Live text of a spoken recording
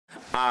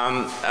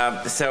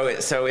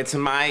So it's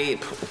my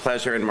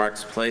pleasure in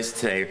Mark's place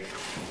today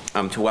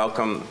to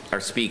welcome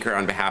our speaker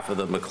on behalf of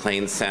the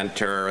MacLean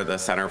Center, the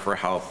Center for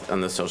Health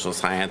and the Social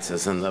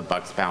Sciences, and the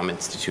Bucksbaum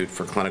Institute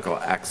for Clinical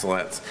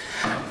Excellence.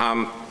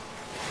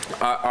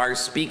 Our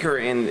speaker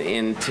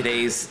in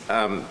today's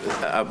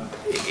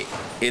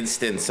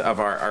instance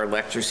of our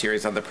lecture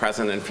series on the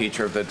present and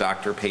future of the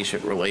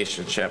doctor-patient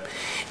relationship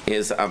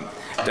is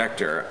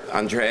Dr.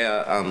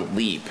 Andrea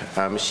Leep.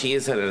 She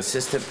is an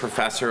assistant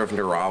professor of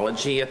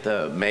neurology at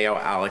the Mayo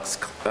Alex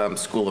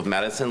School of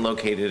Medicine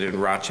located in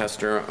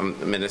Rochester,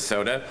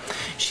 Minnesota.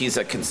 She's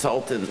a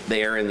consultant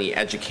there in the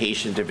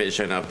education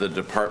division of the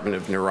Department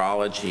of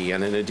Neurology,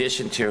 and in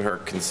addition to her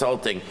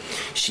consulting,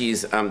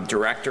 she's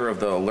director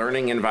of the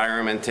learning environment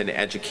and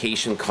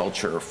education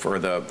culture for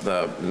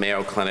the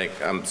Mayo Clinic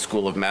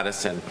School of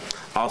Medicine.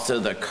 Also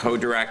the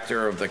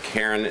co-director of the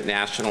CAREN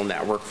National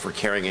Network for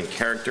Caring and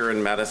Character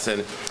in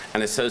Medicine,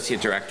 and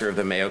associate director of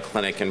the Mayo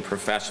Clinic in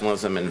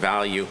Professionalism and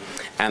Value,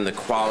 and the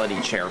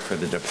quality chair for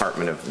the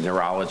Department of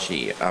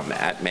Neurology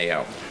at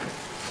Mayo.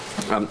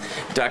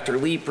 Dr.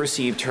 Leep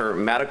received her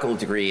medical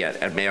degree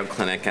at Mayo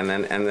Clinic and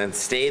then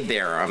stayed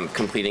there,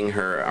 completing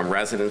her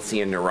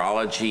residency in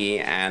neurology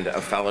and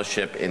a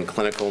fellowship in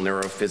clinical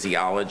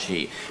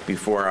neurophysiology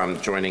before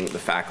joining the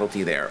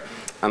faculty there.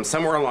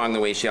 Somewhere along the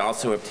way, she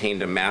also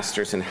obtained a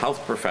master's in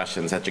health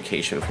professions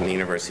education from the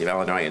University of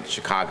Illinois in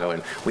Chicago,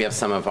 and we have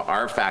some of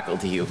our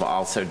faculty who've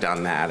also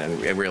done that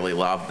and really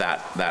love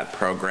that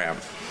program.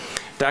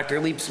 Dr.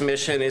 Leep's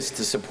mission is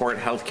to support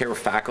healthcare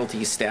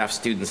faculty, staff,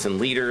 students, and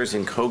leaders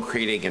in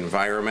co-creating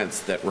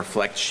environments that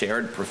reflect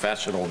shared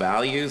professional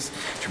values,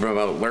 to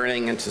promote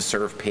learning, and to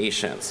serve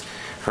patients.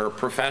 Her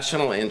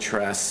professional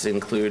interests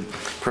include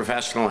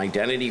professional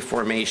identity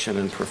formation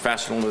and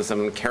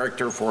professionalism,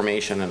 character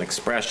formation and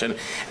expression,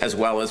 as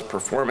well as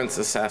performance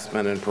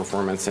assessment and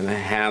performance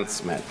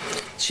enhancement.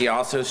 She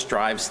also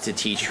strives to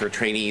teach her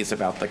trainees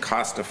about the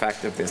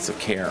cost-effectiveness of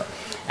care.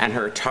 And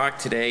her talk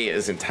today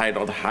is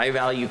entitled High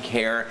Value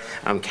Care,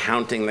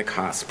 Counting the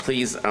Cost.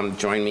 Please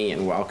join me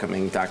in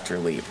welcoming Dr.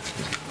 Leep.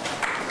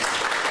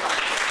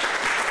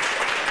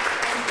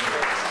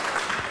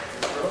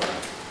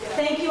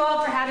 Thank you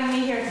all for having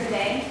me here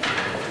today.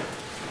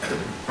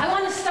 I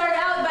want to start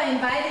out by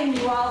inviting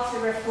you all to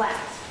reflect,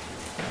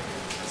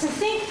 to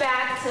think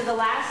back to the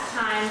last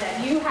time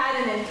that you had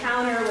an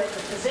encounter with a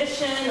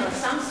physician or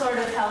some sort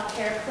of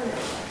healthcare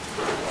clinician.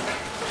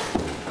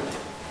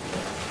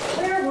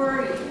 Where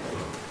were you?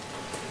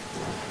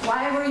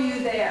 Why were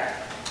you there?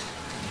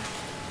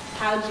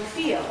 How'd you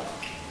feel?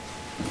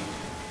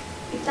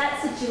 Get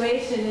that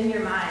situation in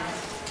your mind.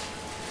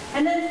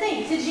 And then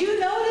think, did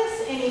you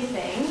notice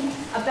anything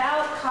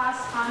about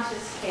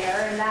cost-conscious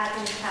care in that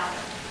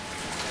encounter?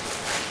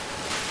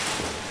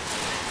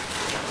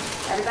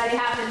 Everybody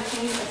have a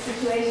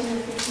situation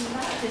to think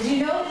about? Did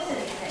you notice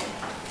anything?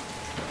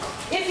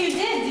 If you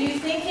did, do you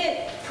think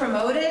it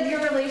promoted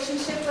your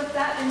relationship with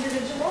that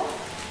individual?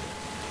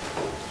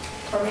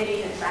 Or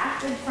maybe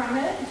detracted from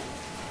it?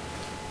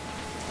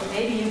 Or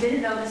maybe you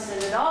didn't notice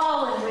it at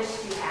all and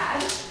wished you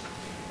had?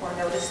 Or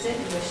noticed it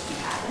and wished you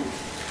hadn't?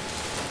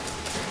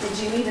 Did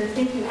you even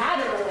think you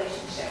had a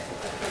relationship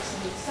with the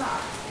person you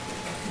saw?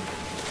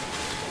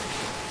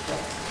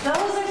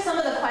 Those are some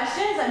of the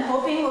questions I'm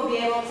hoping we'll be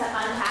able to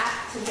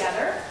unpack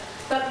together.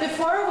 But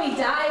before we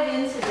dive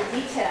into the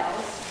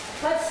details,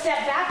 let's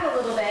step back a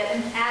little bit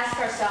and ask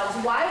ourselves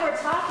why we're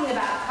talking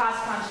about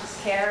cost-conscious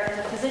care and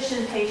the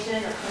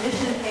physician-patient or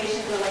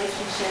clinician-patient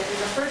relationship in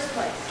the first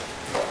place.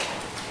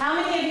 How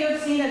many of you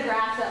have seen a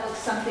graph that looks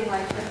something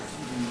like this?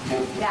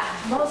 Yeah,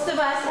 most of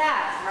us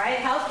have, right?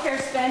 Healthcare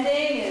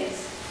spending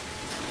is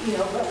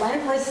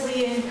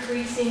relentlessly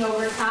increasing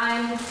over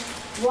time.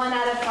 $1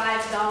 out of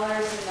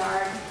 $5 in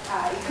our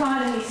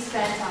economy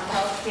spent on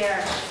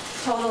healthcare,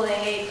 totaling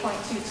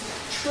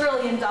 $8.2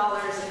 trillion in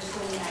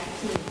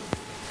 2019.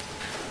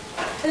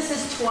 This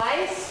is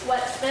twice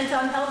what's spent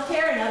on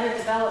healthcare in other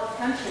developed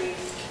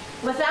countries,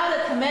 without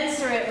a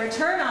commensurate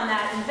return on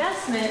that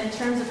investment in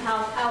terms of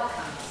health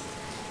outcomes.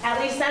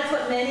 At least that's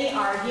what many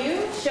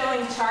argue,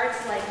 showing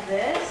charts like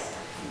this,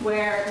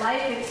 where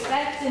life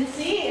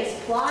expectancy is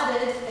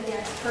plotted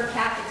against per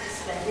capita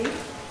spending.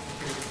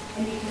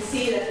 And you can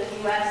see that the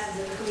U.S.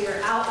 is a clear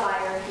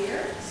outlier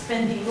here,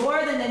 spending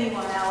more than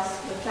anyone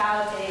else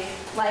without a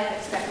life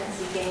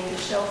expectancy gain to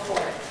show for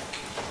it.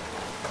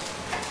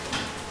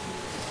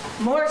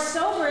 More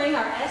sobering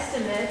are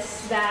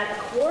estimates that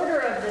a quarter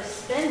of this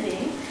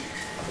spending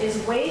is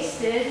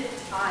wasted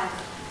on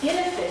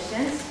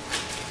inefficient,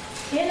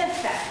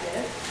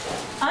 ineffective,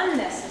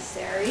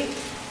 unnecessary,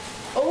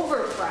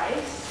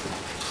 overpriced,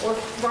 or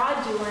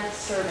fraudulent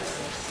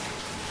services.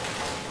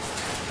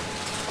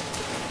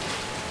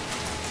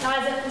 Now,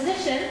 as a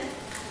physician,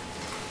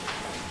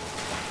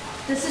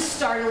 this is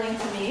startling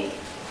to me.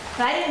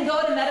 But I didn't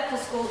go to medical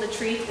school to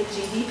treat the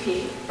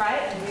GDP, right?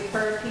 And we've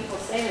heard people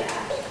say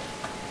that.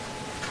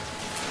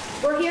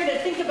 We're here to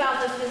think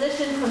about the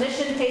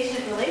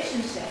physician-clinician-patient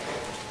relationship.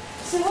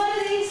 So what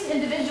do these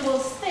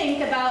individuals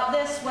think about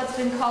this, what's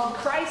been called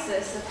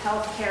crisis of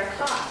healthcare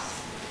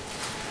costs?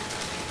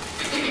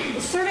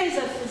 The surveys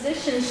of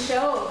physicians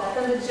show that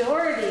the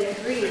majority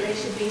agree they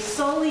should be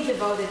solely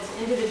devoted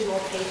to individual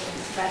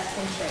patients' best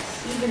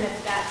interests, even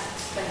if that's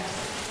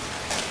expensive.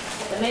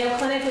 At the Mayo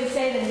Clinic, we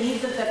say the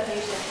needs of the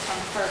patient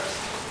come first.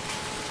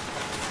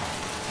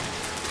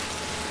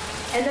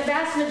 And the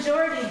vast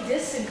majority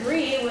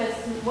disagree with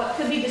what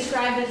could be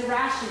described as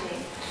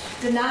rationing,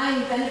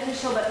 denying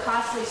beneficial but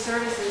costly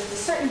services to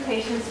certain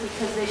patients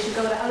because they should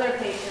go to other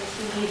patients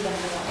who need them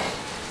more.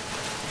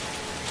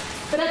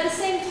 But at the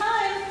same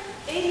time,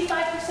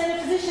 85%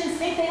 of physicians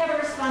think they have a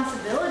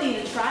responsibility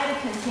to try to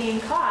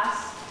contain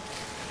costs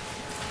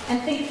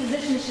and think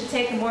physicians should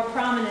take a more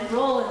prominent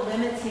role in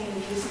limiting the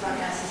use of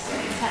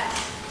unnecessary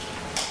tests.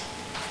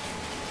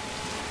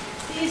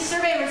 These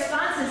survey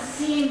responses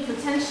seem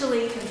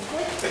potentially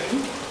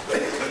conflicting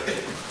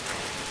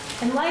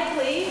and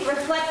likely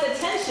reflect the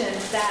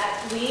tensions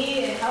that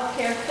we in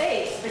healthcare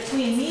face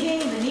between meeting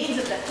the needs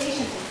of the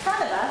patients in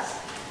front of us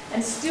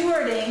and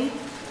stewarding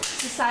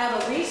societal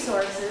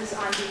resources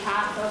on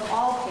behalf of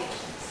all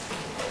patients.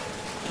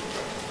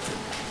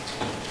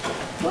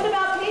 What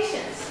about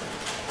patients?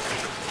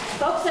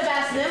 Folks have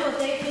asked them what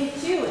they think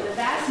too, and the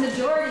vast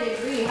majority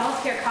agree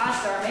healthcare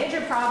costs are a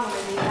major problem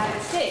in the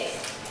United States.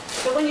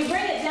 But when you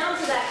bring it down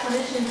to that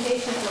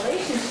clinician-patient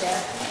relationship,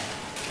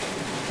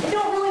 you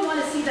don't really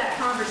want to see that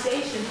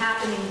conversation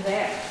happening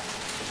there.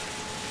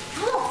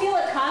 I don't feel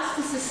that costs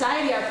to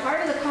society are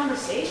part of the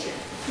conversation.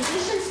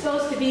 Physician's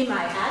supposed to be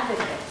my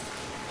advocate.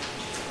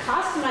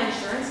 Cost to my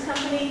insurance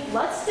company,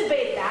 let's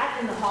debate that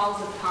in the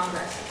halls of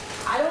Congress.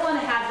 I don't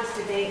want to have this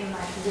debate in my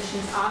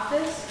physician's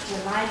office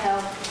when my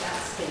health is at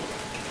stake.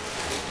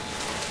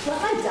 Let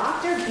my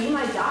doctor be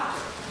my doctor.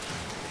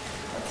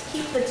 Let's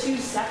keep the two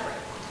separate.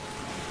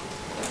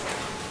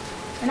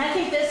 And I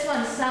think this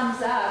one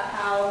sums up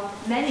how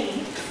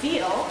many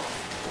feel.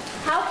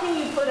 How can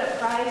you put a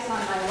price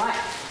on my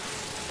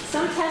life?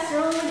 Some tests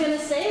are only going to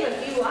save a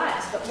few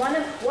lives, but what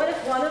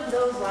if one of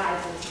those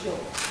lives is yours?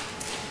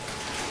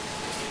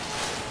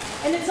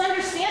 And it's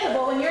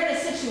understandable when you're in a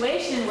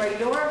situation where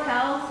your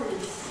health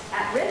is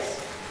at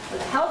risk, or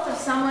the health of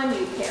someone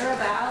you care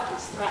about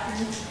is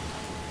threatened,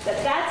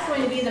 that's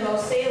going to be the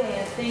most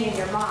salient thing in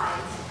your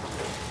mind,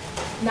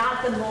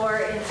 not the more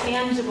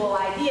intangible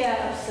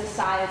idea of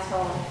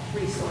societal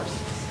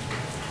resources.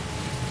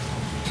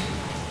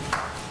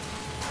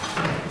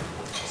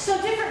 So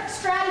different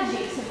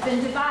strategies have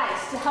been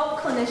devised to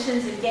help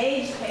clinicians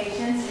engage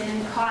patients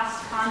in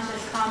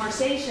cost-conscious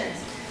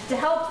conversations, to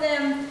help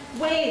them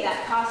weigh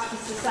that cost to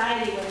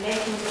society when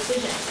making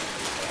decisions.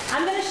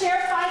 I'm going to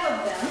share 5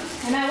 of them,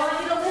 and I want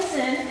you to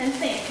listen and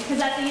think, because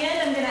at the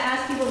end I'm going to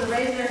ask people to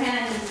raise their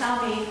hand and tell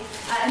me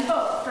and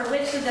vote for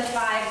which of the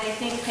 5 they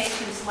think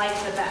patients like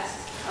the best.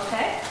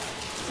 Okay?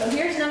 So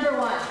here's number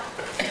 1,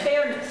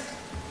 fairness.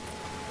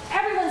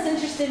 Everyone's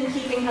interested in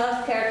keeping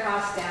healthcare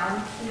costs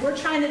down, and we're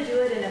trying to do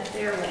it in a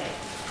fair way.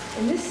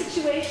 In this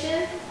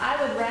situation,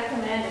 I would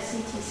recommend a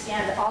CT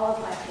scan to all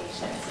of my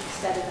patients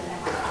instead of an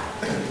MRI.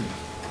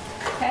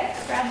 Okay?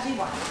 Strategy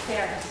 1,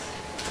 fairness.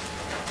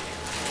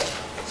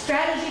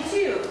 Strategy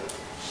 2,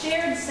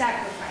 shared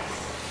sacrifice.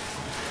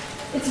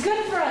 It's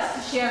good for us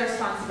to share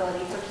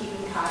responsibility for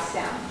keeping costs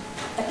down.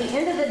 At the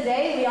end of the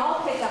day, we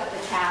all pick up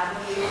the tab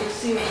when we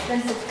pursue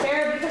expensive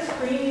care because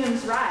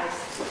premiums rise.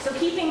 So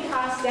keeping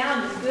costs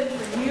down is good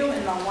for you in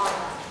the long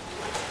run.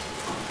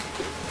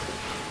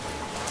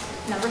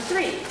 Number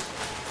 3,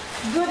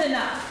 good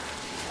enough.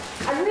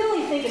 I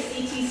really think a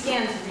CT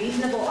scan is a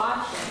reasonable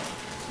option.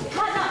 It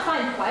might not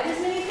find quite as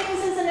many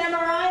things as an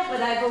MRI,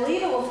 but I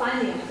believe it will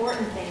find the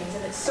important things,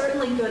 and it's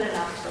certainly good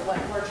enough for what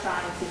we're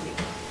trying to do.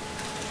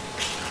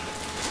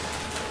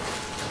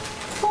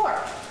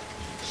 4,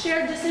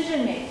 shared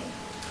decision making.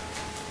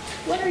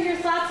 What are your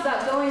thoughts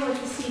about going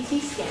with the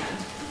CT scan?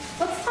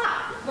 Let's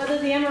talk whether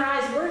the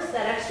MRI is worth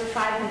that extra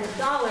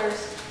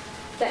 $500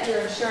 that your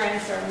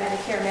insurance or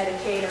Medicare,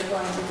 Medicaid are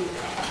going to be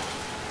paying.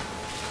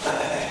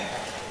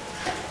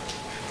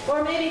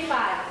 Or maybe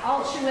 5,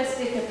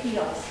 altruistic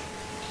appeals.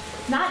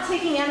 Not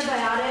taking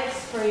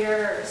antibiotics for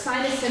your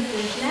sinus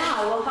symptoms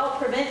now will help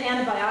prevent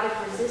antibiotic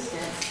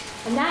resistance.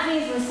 And that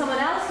means when someone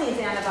else needs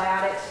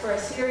antibiotics for a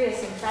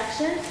serious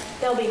infection,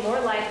 they'll be more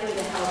likely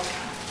to help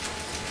them.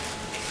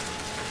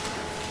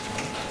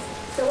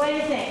 So what do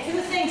you think?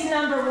 Who thinks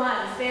number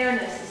 1,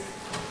 fairness,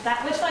 is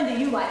that? Which one do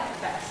you like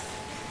the best?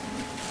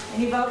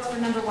 Any votes for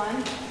number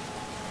 1?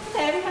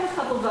 Okay, we have a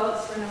couple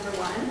votes for number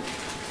 1.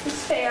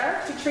 It's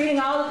fair to treating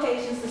all the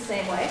patients the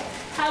same way.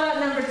 How about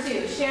number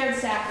 2, shared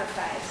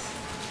sacrifice?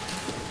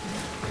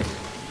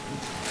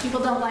 People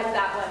don't like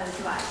that one as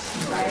much,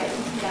 right?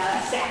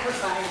 Yeah,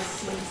 sacrifice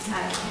seems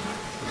kind of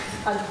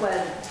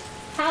unpleasant.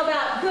 How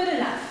about good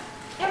enough?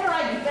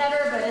 MRI be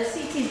better, but a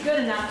CT is good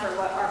enough for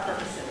what our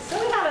purposes.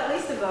 So we have at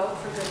least a vote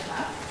for good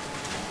enough.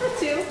 Or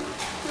 2,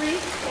 3,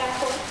 yeah,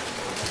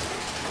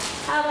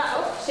 4. How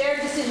about shared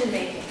decision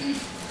making?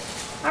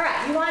 All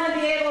right, you want to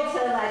be able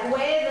to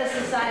weigh the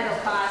societal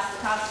cost,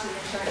 the cost to the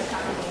insurance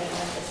company, and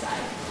then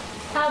decide.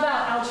 How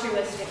about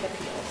altruistic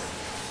appeals?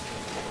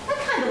 That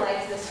kind kind of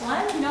liked this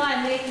one. You know,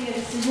 I'm making a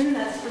decision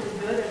that's for the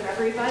good of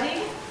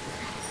everybody.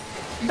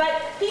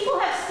 But people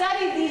have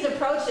studied these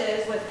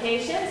approaches with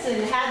patients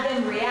and had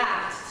them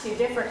react to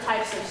different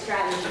types of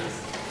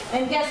strategies.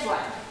 And guess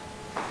what?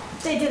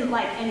 They didn't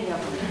like any of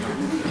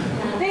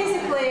them.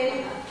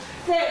 Basically,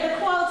 the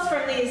quotes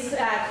from these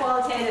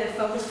qualitative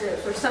focus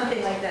groups were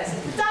something like this.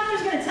 If the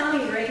doctor's going to tell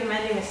me he's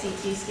recommending a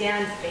CT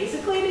scan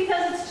basically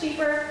because it's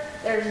cheaper,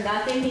 there's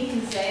nothing he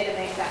can say to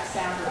make that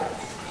sound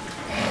right.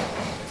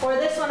 Or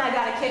this one I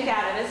got a kick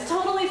out of. It's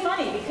totally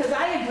funny because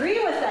I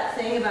agree with that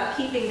thing about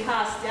keeping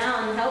costs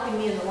down and helping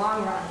me in the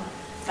long run.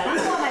 But I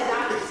don't want my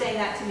doctor saying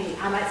that to me.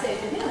 I might say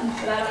it to him,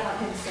 but I don't want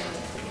him saying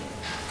it to me.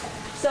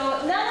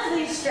 So none of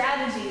these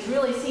strategies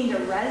really seem to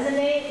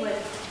resonate with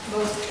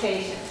most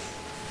patients.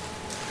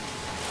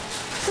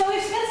 So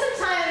we've spent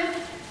some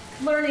time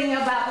learning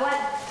about what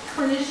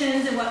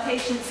clinicians and what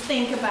patients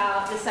think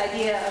about this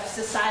idea of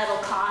societal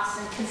costs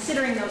and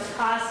considering those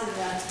costs in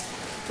the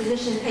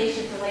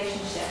physician-patient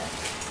relationship.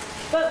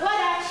 But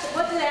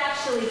what do they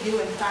actually do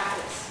in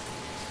practice?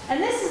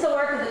 And this is the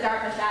work of the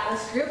Dartmouth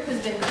Atlas Group,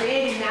 who's been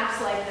creating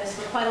maps like this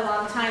for quite a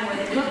long time, where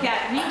they look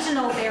at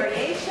regional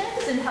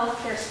variations in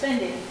healthcare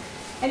spending.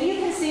 And you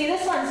can see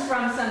this one's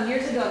from some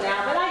years ago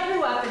now, but I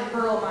grew up in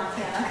rural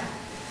Montana.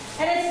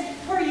 And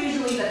we're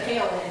usually the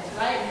tail end,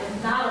 right?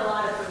 There's not a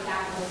lot of per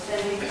capita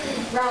spending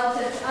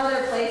relative to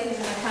other places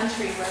in the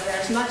country where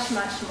there's much,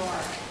 much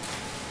more.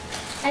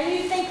 And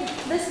you think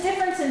this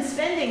difference in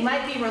spending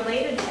might be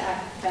related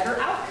to better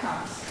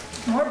outcomes,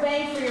 more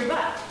bang for your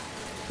buck.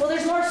 Well,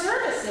 there's more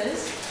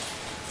services.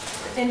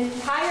 In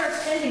higher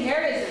spending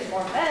areas, there's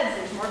more beds,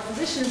 there's more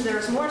physicians,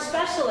 there's more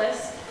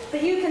specialists.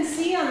 But you can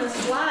see on the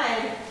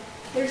slide,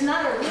 there's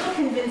not a real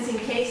convincing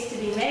case to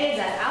be made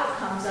that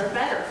outcomes are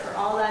better for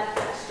all that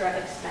extra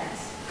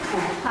expense.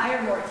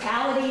 Higher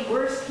mortality,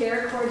 worse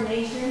care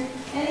coordination,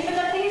 and even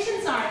the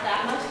patients aren't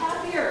that much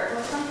happier,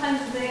 or sometimes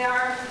they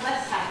are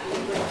less happy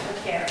with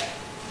the care.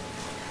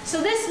 So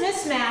this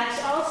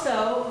mismatch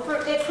also,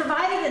 it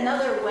provided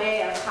another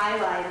way of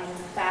highlighting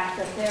the fact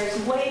that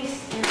there's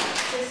waste in the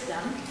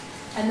system,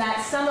 and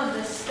that some of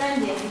the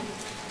spending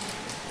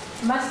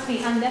must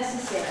be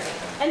unnecessary.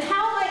 And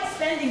how might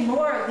spending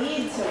more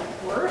lead to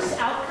worse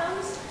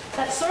outcomes?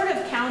 That's sort of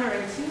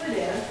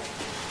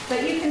counterintuitive,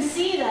 but you can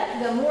see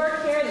that the more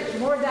care, there's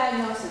more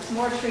diagnosis,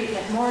 more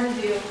treatment, more to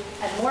do,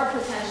 and more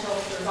potential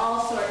for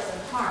all sorts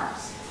of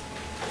harms.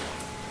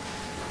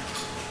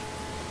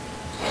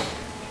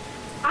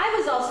 I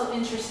was also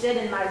interested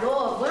in my role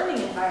of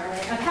learning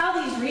environment of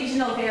how these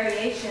regional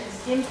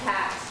variations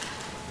impact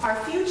our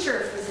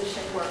future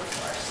physician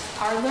workforce,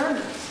 our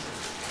learners.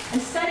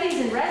 And studies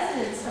in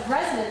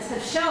residents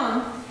have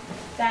shown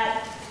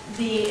that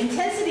the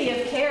intensity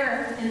of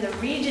care in the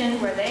region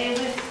where they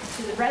went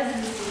to the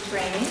residency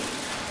training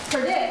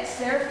predicts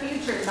their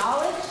future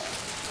knowledge,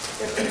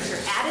 their future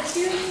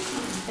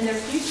attitudes, and their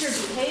future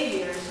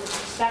behaviors with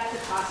respect to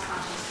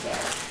cost-conscious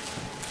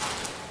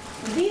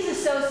care. These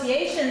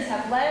associations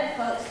have led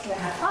folks to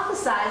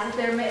hypothesize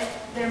that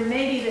there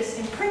may be this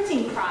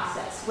imprinting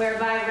process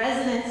whereby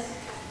residents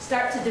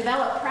start to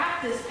develop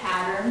practice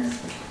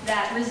patterns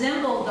that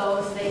resemble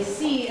those they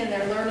see in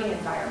their learning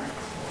environment.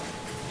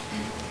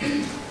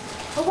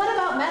 But what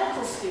about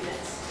medical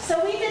students?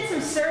 So we did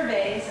some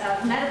surveys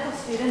of medical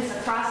students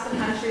across the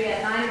country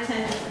at 9 or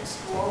 10 different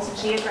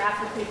schools,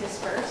 geographically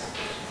dispersed.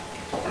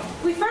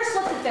 We first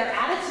looked at their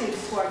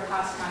attitudes toward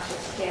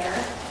cost-conscious care,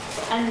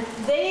 and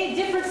they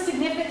differed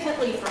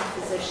significantly from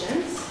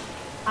physicians,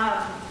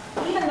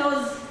 even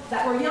those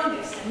that were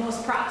youngest and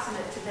most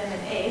proximate to them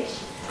in age.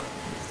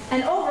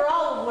 And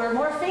overall, we're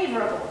more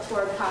favorable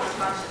toward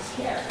cost-conscious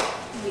care.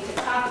 We could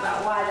talk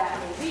about why that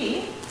may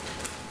be.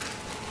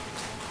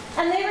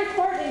 And they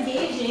report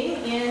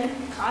engaging in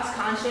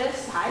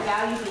cost-conscious,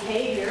 high-value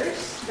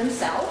behaviors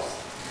themselves.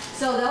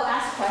 So they'll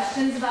ask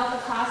questions about the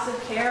cost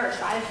of care or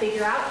try to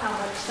figure out how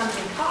much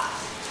something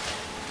costs.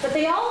 But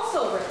they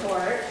also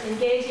report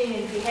engaging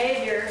in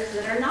behaviors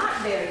that are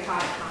not very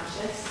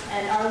cost-conscious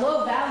and are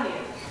low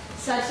value,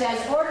 such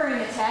as ordering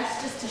a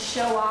test just to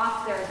show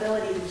off their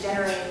ability to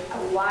generate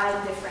a wide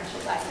differential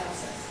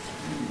diagnosis.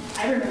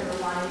 I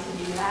remember wanting to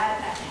do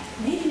that.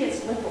 Maybe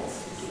it's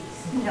Whipple's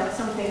disease,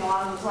 something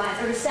along those lines,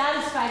 or to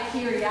satisfy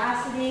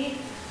curiosity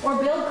or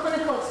build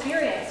clinical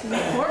experience.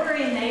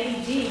 Ordering an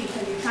ABG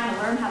because you're trying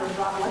to learn how to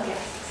draw blood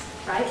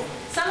gases, right?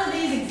 Some of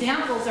these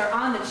examples are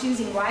on the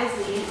Choosing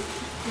Wisely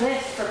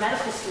list for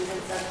medical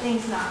students of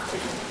things not to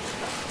do.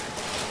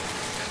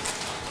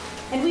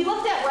 And we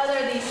looked at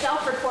whether these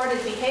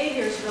self-reported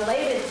behaviors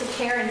related to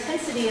care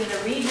intensity in the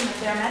region of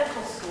their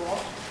medical school.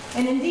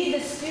 And indeed,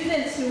 the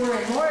students who were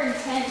in more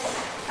intense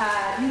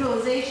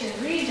utilization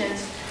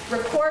regions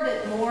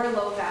reported more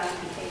low-value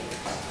behaviors.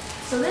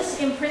 So this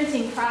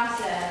imprinting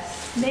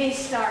process may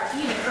start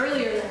even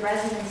earlier than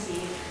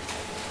residency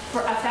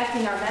for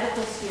affecting our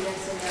medical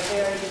students in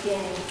their very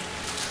beginning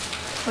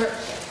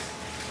clerkships.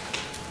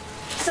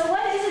 So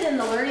what is it in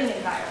the learning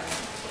environment?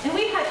 And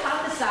we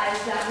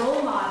hypothesized that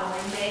role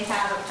modeling may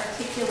have a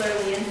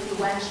particularly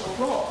influential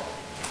role.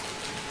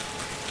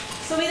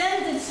 So we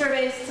then did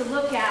surveys to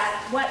look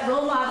at what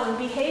role modeling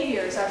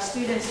behaviors our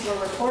students were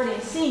reporting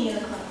seeing in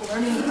the clinical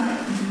learning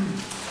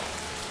environment.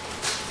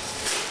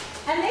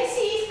 And they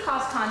see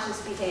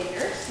cost-conscious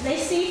behaviors. They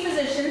see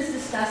physicians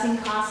discussing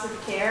costs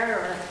of care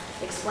or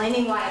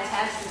explaining why a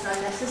test is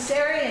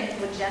unnecessary and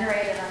would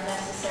generate an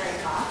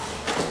unnecessary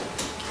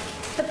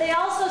cost. But they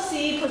also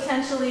see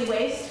potentially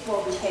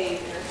wasteful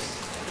behaviors.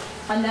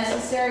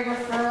 Unnecessary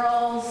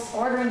referrals,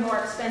 ordering more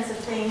expensive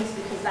things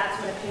because that's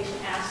what a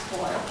patient asked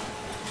for,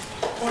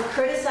 or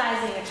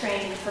criticizing a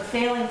trainee for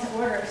failing to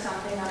order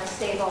something on a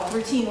stable,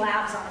 routine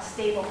labs on a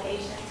stable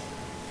patient.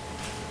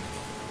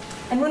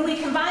 And when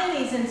we combine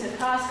these into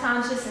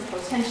cost-conscious and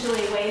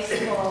potentially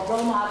wasteful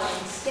role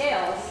modeling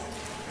scales,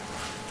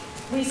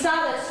 we saw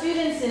that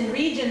students in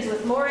regions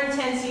with more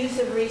intense use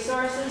of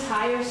resources,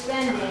 higher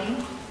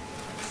spending,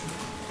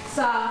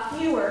 saw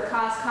fewer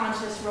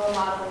cost-conscious role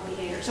modeling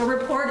behaviors, or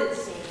reported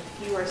seeing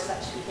fewer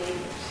such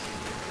behaviors.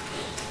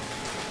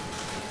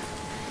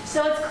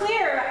 So it's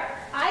clear,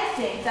 I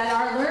think, that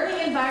our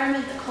learning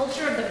environment, the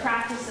culture of the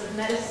practice of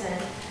medicine,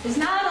 is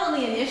not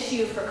only an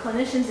issue for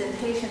clinicians and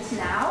patients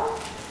now,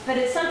 but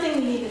it's something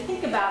we need to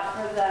think about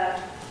for the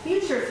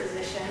future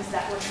physicians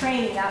that we're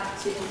training up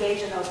to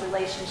engage in those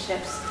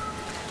relationships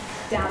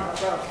down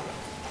the road.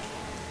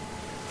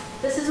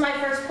 This is my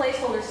first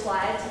placeholder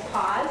slide to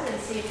pause and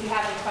see if you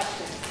have any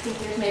questions. I think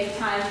there's maybe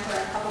time for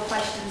a couple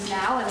questions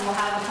now, and we'll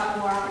have a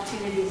couple more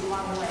opportunities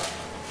along the way.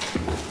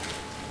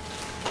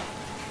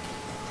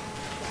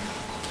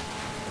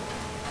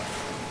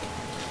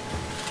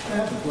 I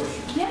have a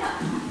question. Yeah.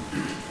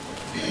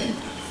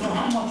 So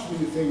how much do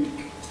you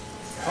think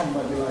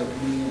somebody like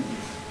me and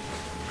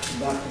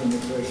back in the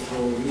first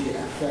floor really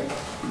affect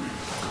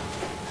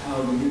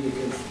how the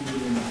medical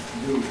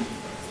students do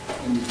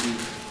in the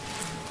future?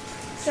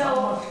 So,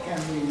 how much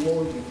can we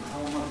mold them?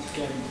 How much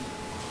can,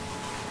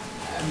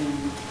 I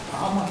mean,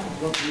 how much of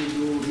what we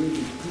do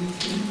really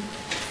teaching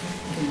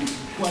in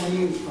 20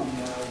 years from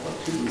now, what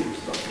to do,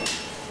 stuff like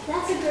that?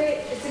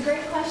 it's a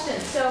great question.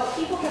 So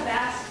people have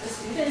asked the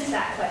students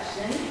that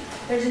question.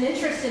 There's an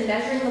interest in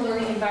measuring the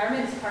learning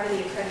environment as part of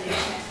the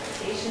accreditation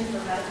expectation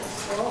for medical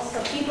schools.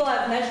 So people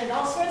have measured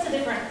all sorts of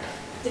different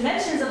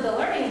dimensions of the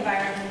learning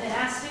environment and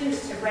asked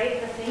students to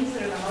rate the things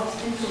that are the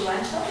most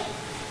influential,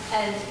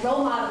 and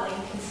role modeling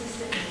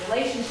consistently,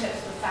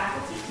 relationships with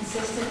faculty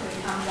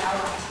consistently comes out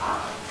on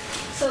top.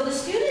 So the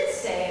students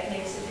say it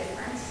makes a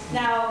difference.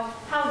 Now,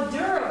 how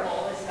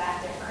durable is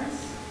that difference?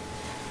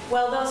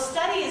 Well, those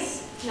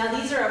studies, now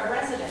these are of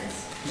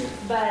residents,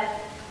 but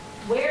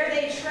where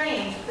they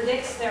train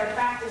predicts their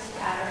practice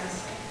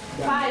patterns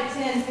 5,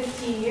 10,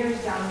 15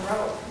 years down the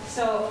road.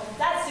 So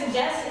that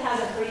suggests it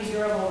has a pretty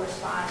durable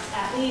response,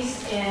 at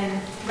least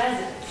in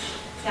residents.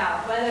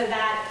 Now, whether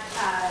that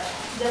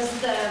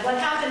what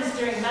happens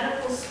during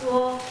medical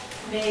school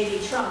may be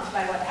trumped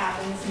by what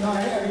happens in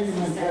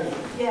residency setting.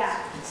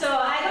 Yeah. So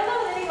I don't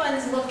know if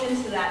anyone's looked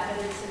into that,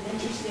 but it's an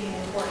interesting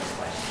and important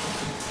question.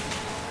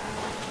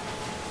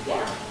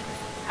 Yeah.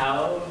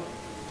 How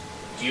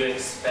do you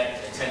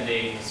expect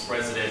attending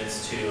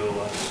residents to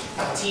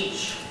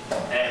teach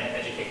and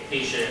educate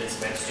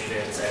patients, med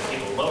students, and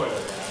people lower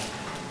than them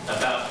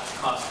about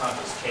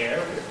cost-conscious care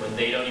when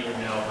they don't even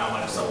know how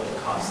much something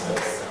costs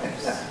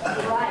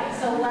themselves? Right.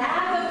 So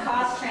lack of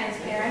cost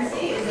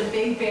transparency is a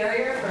big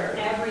barrier for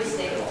every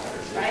stakeholder,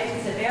 right?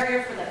 It's a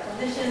barrier for the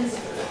clinicians,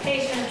 for the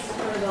patients,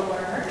 for the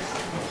learners.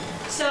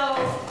 So,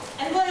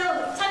 and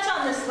we'll touch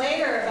on this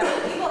later,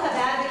 but people have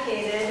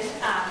advocated,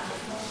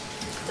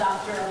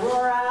 Dr.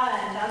 Aurora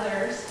and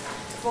others,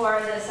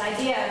 for this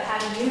idea of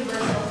having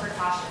universal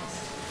precautions.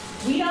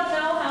 We don't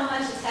know how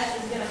much a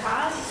test is going to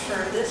cost for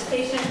this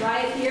patient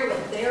right here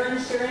with their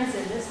insurance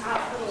in this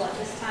hospital at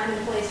this time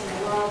and place in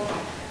the world,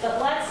 but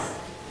let's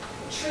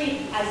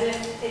treat as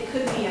if it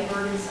could be a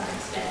burdensome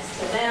expense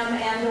to them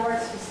and or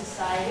to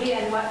society,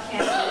 and what can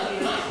we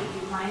do to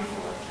be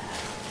mindful of that.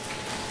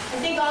 I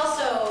think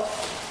also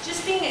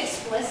just being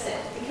explicit,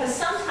 because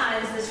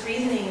sometimes this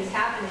reasoning is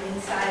happening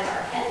inside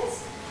our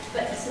heads,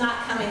 but it's not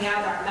coming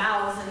out our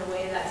mouths in a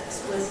way that's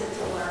explicit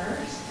to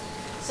learners.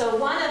 So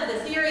one of the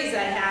theories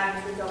I have,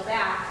 if we go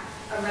back,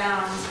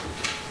 around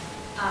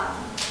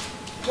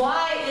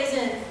why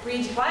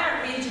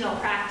aren't regional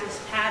practice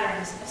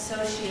patterns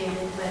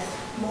associated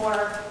with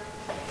more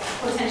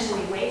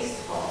potentially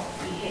wasteful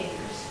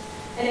behaviors?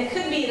 And it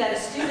could be that a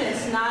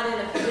student's not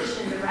in a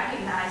position to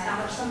recognize how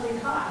much something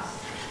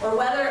costs, or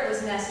whether it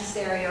was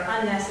necessary or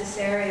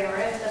unnecessary, or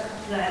if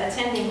the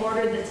attending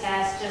ordered the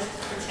test just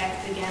to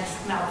protect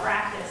against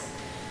malpractice,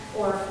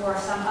 or for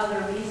some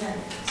other reason.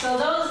 So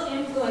those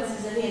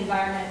influences in the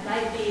environment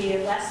might be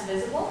less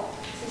visible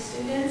to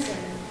students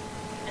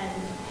and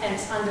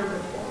hence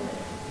underreported.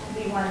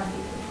 Would be one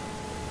view.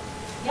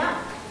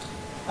 Yeah?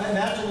 I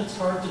imagine it's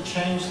hard to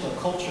change the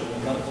culture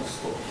in medical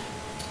school.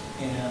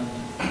 And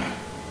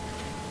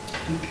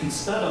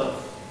instead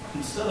of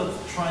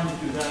trying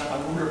to do that,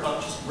 I wonder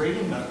about just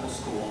rating medical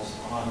schools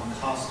on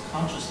cost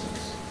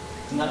consciousness.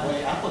 And that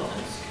way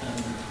applicants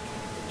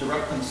can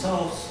direct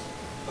themselves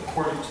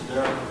according to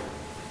their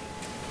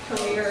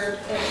career,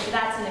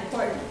 that's an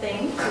important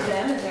thing to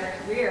them in their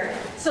career.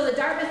 So the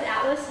Dartmouth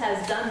Atlas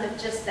has done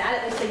just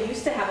that. At least they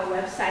used to have a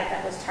website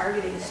that was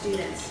targeting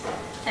students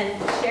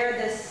and shared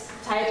this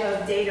type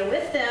of data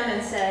with them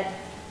and said,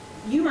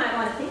 you might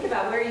want to think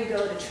about where you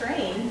go to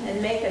train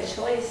and make a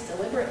choice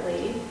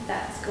deliberately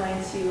that's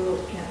going to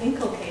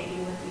inculcate you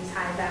with these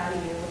high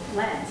value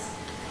lens.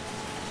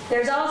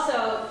 There's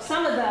also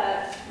some of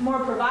the more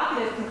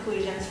provocative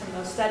conclusions from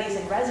those studies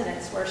in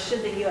residence where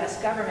should the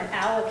US government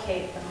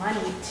allocate the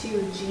money to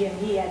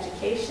GME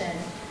education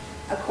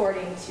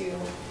according to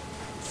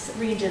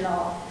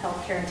regional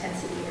healthcare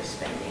intensity or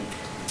spending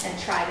and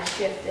try to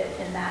shift it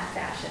in that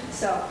fashion.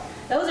 So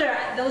those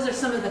are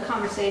some of the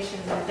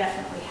conversations that are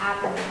definitely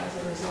happening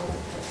as a result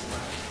of this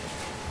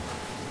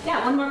work.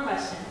 Yeah, one more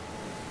question.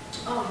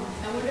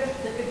 I wonder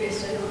if there could be a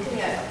study looking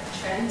at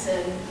trends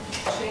in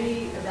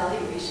trainee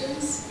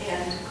evaluations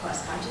and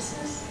cost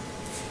consciousness.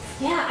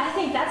 Yeah, I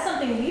think that's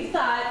something we've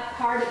thought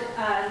hard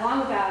and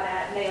long about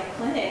at Mayo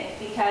Clinic,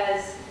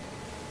 because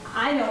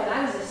I know when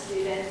I was a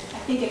student, I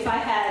think if I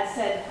had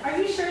said, are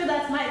you sure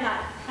that might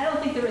not, I don't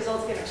think the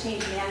result's going to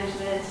change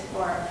management,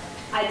 or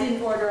I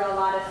didn't order a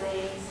lot of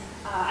things,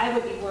 I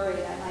would be worried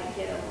I might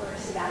get a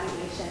worse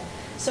evaluation.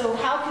 So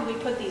how could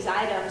we put these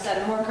items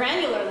at a more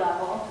granular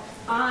level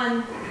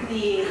on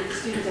the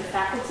student and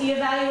faculty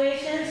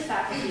evaluations,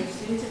 faculty and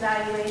student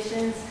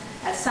evaluations,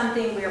 as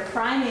something we're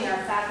priming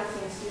our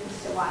faculty and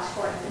students to watch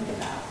for and think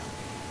about?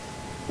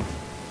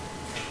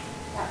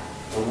 Yeah.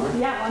 One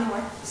more? Yeah, one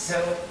more.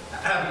 So,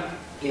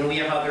 we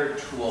have other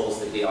tools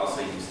that we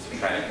also use to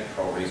try to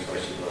control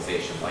resource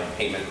utilization, like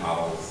payment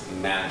models,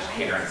 managed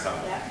care, and so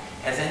on. Yeah.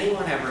 Has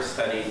anyone ever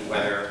studied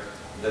whether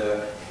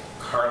the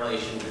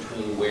correlation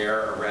between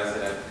where a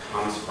resident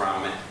comes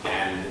from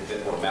and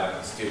or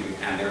medical student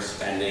and their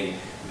spending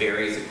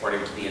varies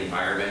according to the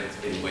environment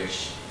in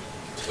which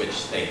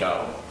they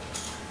go?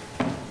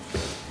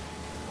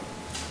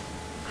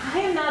 I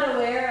am not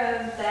aware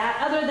of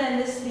that, other than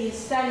these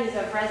studies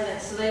of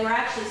residents. So they were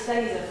actually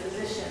studies of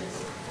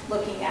physicians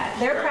looking at.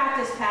 Their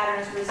practice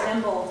patterns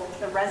resembled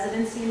the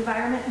residency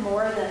environment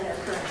more than their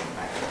current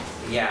environment.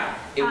 Yeah,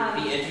 it would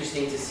be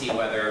interesting to see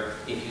whether,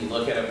 if you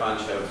look at a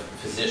bunch of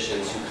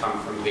physicians who come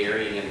from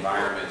varying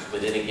environments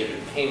within a given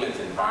payment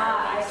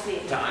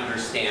environment, to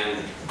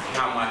understand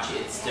how much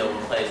it still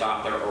plays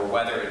off there, or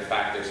whether, in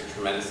fact, there's a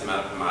tremendous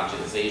amount of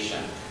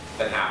homogenization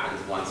that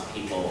happens once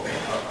people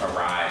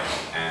arrive.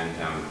 And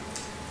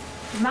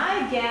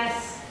my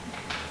guess,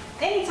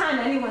 anytime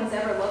anyone's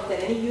ever looked at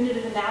any unit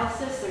of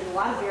analysis, there's a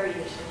lot of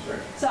variation. Sure.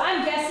 So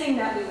I'm guessing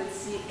that we would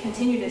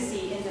continue to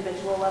see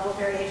individual level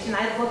variation.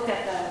 I've looked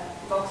at the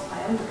folks in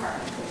my own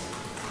department. There's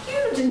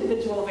huge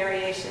individual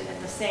variation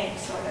in the same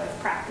sort of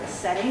practice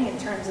setting in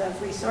terms of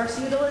resource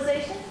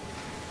utilization.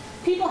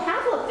 People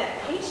have looked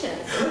at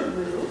patients who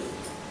move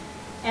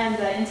and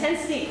the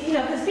intensity,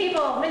 because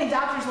many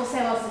doctors will say,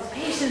 well, this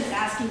patient's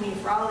asking me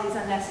for all these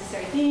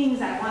unnecessary things.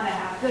 I want to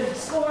have good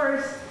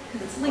scores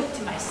because it's linked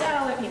to my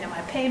salary,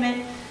 my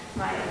payment,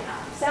 my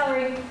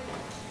salary.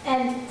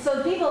 And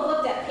so people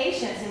looked at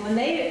patients, and when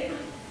they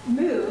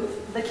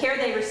move, the care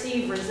they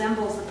receive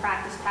resembles the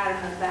practice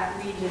pattern of that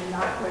region,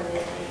 not where they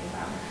came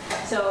from.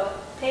 So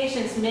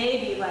patients may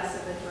be less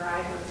of a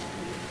driver than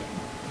we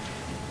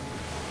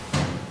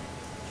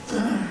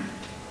think.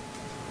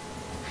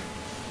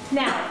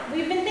 Now,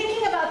 we've been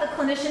thinking about the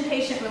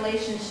clinician-patient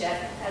relationship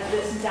as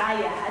this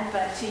dyad,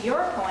 but to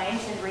your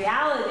point, in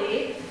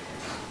reality,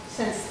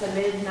 since the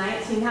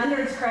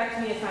mid-1900s, correct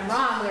me if I'm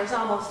wrong, there's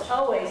almost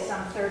always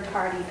some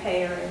third-party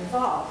payer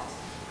involved.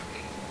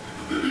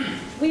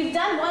 We've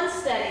done one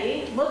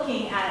study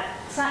looking at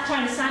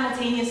trying to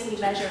simultaneously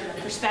measure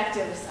the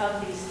perspectives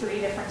of these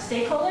three different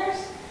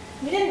stakeholders.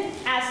 We didn't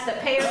ask the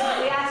payers,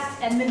 but we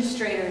asked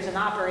administrators and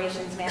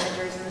operations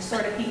managers and the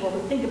sort of people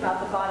who think about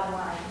the bottom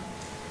line.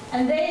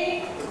 And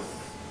they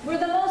were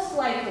the most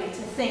likely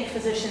to think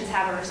physicians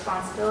have a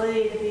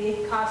responsibility to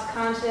be cost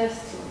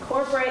conscious, to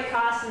incorporate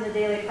costs in the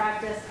daily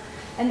practice,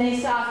 and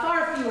they saw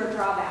far fewer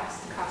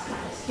drawbacks to cost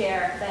conscious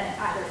care than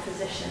either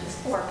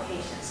physicians or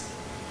patients.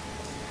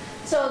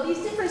 So these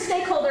different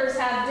stakeholders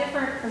have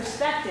different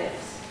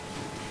perspectives.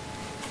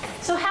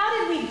 So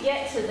how did we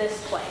get to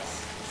this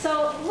place?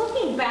 So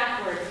looking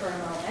backward for a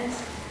moment,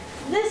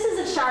 this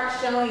is a chart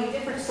showing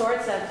different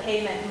sorts of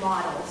payment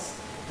models,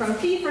 from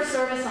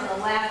fee-for-service on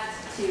the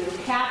left to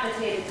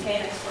capitated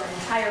payments for an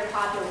entire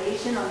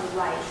population on the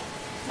right,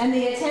 and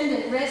the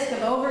attendant risk of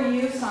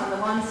overuse on the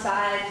one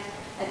side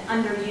and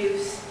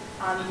underuse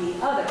on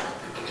the other.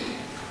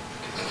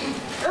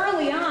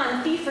 Early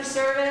on,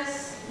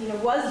 fee-for-service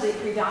was the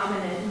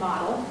predominant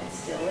model. It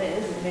still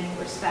is in many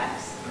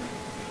respects.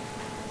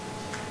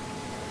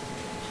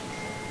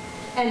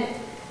 And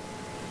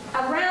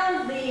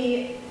around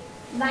the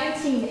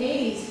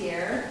 1980s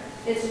here,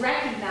 it's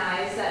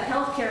recognized that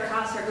healthcare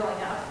costs are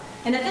going up.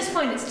 And at this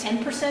point, it's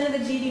 10% of the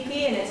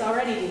GDP, and it's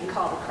already being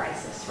called a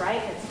crisis,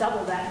 right? It's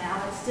double that now,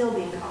 and it's still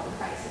being called a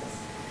crisis.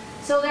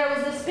 So there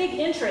was this big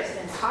interest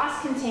in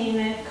cost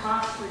containment,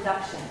 cost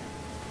reduction.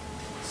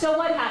 So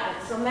what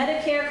happened? So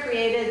Medicare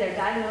created their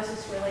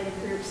diagnosis-related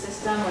group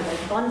system where they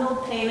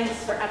bundled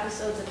payments for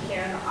episodes of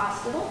care in the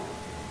hospital.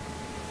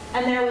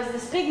 And there was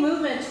this big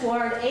movement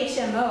toward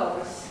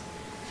HMOs,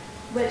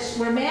 which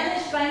were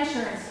managed by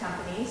insurance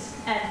companies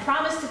and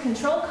promised to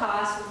control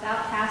costs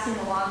without passing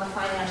along the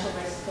financial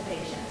risks to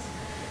patients.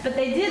 But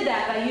they did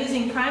that by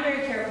using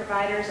primary care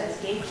providers as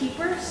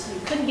gatekeepers.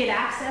 You couldn't get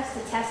access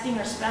to testing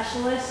or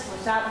specialists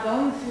without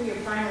going through your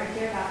primary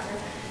care doctor.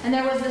 And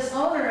there was this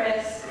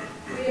onerous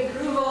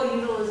pre-approval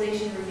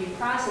utilization review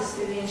process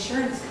through the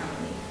insurance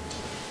company.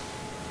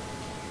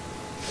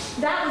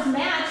 That was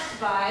matched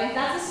by,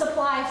 that's a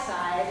supply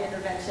side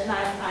intervention.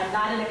 I'm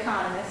not an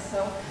economist,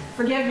 so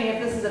forgive me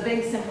if this is a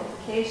big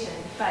simplification.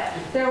 But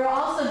there were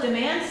also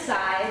demand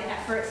side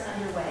efforts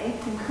underway,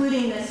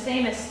 including this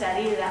famous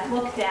study that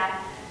looked at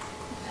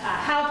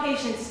how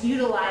patients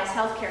utilize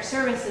healthcare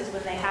services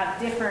when they have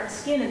different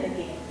skin in the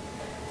game.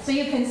 So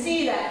you can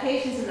see that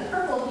patients in the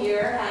purple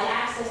here had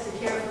access to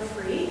care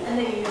for free, and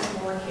they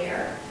used more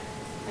care.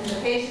 And the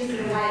patients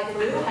in the light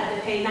blue had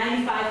to pay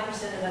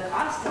 95% of the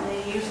cost, and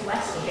they used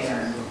less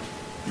care.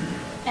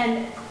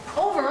 And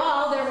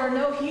overall, there were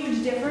no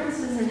huge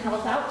differences in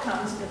health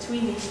outcomes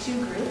between these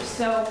two groups.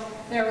 So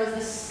there was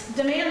this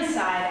demand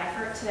side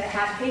effort to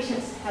have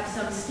patients have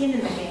some skin in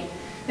the game.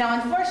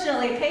 Now,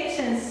 unfortunately,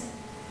 patients,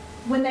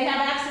 when they have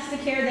access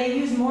to care, they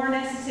use more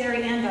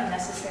necessary and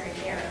unnecessary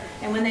care.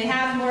 And when they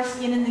have more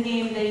skin in the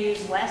game, they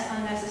use less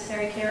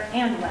unnecessary care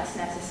and less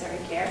necessary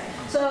care.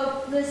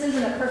 So this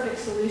isn't a perfect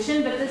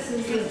solution, but this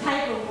is the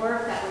type of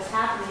work that was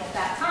happening at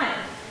that time.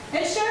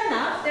 And sure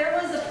enough, there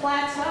was a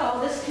plateau.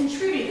 This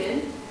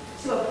contributed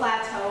to a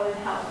plateau in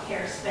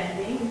healthcare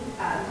spending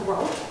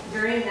growth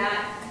during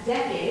that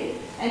decade,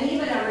 and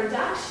even a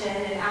reduction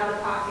in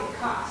out-of-pocket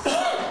costs.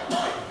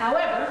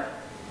 However,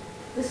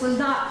 this was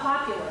not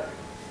popular.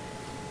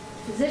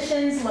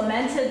 Physicians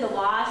lamented the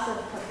loss of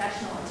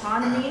professional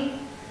autonomy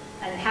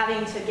and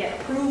having to get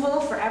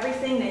approval for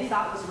everything they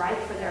thought was right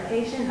for their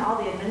patient and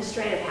all the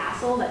administrative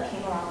hassle that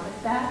came along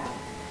with that.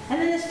 And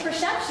then this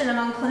perception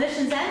among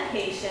clinicians and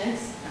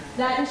patients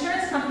that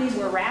insurance companies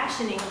were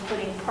rationing and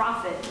putting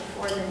profit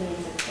before the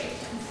needs of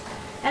patients.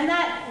 And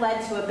that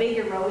led to a big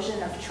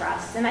erosion of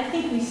trust. And I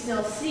think we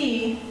still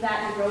see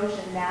that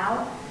erosion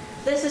now.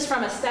 This is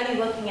from a study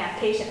looking at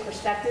patient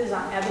perspectives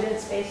on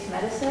evidence-based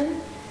medicine.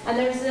 And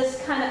there's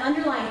this kind of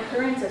underlying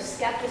current of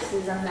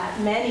skepticism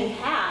that many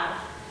have.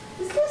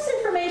 Is this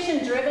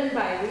information driven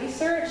by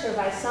research or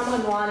by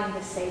someone wanting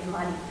to save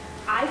money?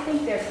 I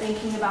think they're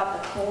thinking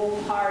about the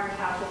cold, hard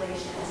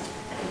calculations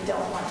and they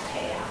don't want to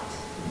pay out.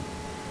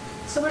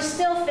 So we're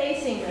still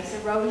facing this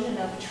erosion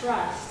of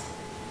trust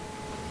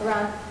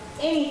around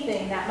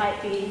anything that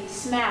might be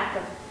smack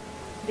of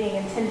being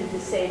intended to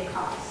save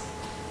costs.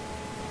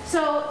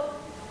 So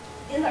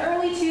in the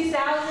early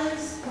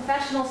 2000s,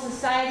 professional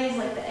societies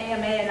like the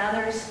AMA and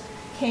others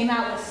came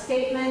out with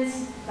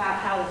statements about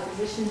how the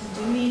physician's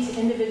duty to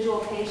individual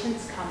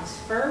patients comes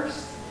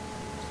first,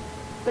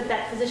 but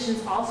that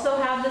physicians also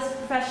have this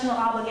professional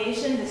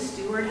obligation to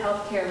steward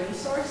healthcare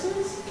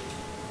resources.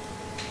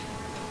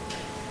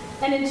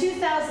 And in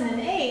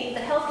 2008,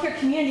 the healthcare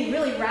community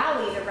really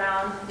rallied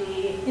around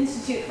the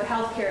Institute for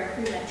Healthcare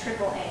Improvement,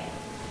 AAA,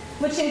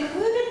 which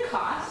included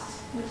costs,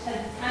 which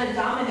had kind of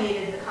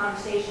dominated the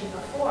conversation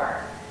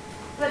before.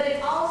 But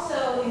it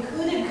also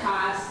included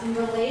costs in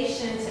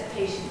relation to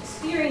patient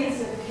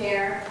experience of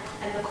care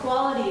and the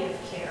quality of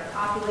care,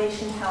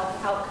 population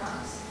health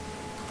outcomes.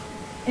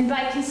 And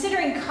by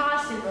considering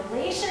cost in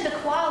relation to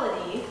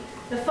quality,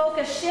 the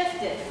focus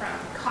shifted from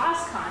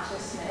cost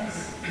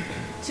consciousness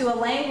to a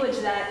language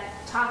that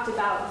talked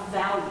about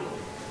value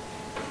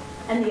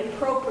and the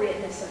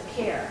appropriateness of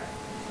care.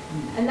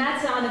 And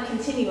that's on a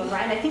continuum,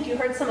 right? And I think you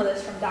heard some of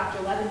this from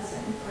Dr.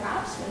 Levinson,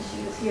 perhaps, when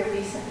she was here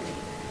recently.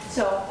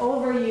 So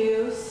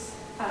overuse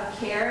of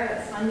care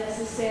that's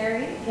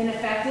unnecessary,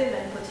 ineffective,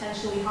 and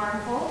potentially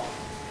harmful.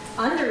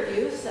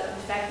 Underuse of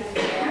effective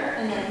care,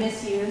 and then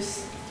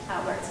misuse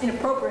where it's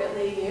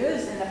inappropriately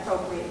used and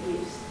appropriate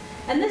use.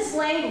 And this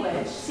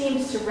language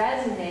seems to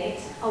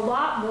resonate a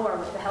lot more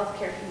with the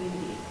healthcare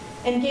community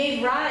and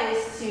gave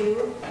rise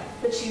to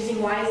the Choosing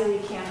Wisely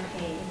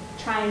campaign,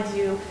 trying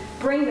to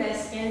bring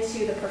this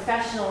into the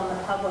professional and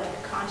the public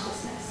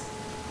consciousness.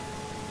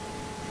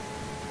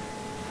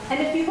 And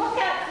if you look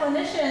at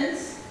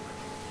clinicians,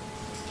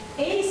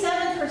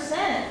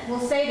 87% will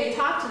say they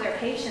talk to their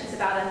patients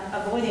about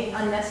avoiding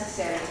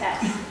unnecessary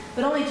tests,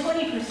 but only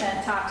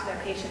 20% talk to their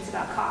patients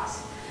about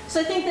cost. So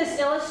I think this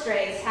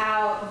illustrates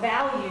how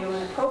value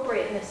and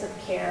appropriateness of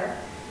care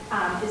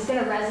is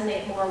going to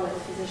resonate more with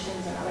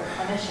physicians and other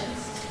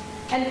clinicians.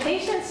 And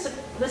patients,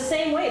 the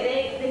same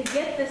way, they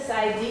get this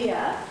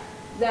idea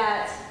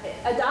that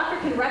a doctor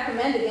can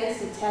recommend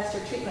against a test or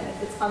treatment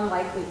if it's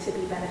unlikely to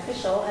be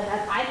beneficial, and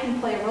that I can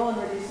play a role in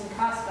reducing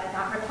costs by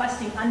not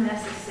requesting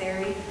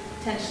unnecessary,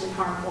 potentially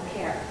harmful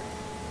care.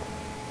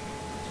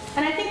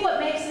 And I think what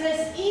makes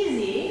this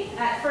easy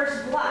at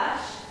first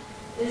blush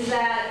is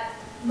that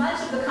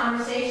much of the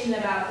conversation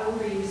about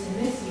overuse and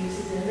misuse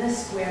is in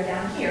this square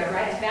down here,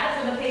 right? It's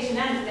bad for the patient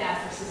and it's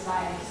bad for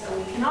society, so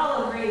we can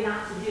all agree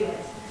not to do it.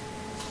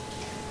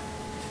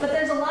 But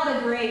there's a lot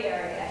of gray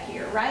area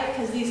here, right?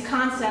 Because these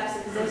concepts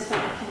exist on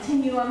a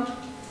continuum,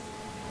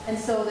 and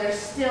so there's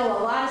still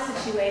a lot of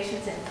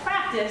situations in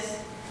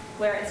practice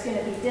where it's going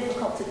to be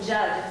difficult to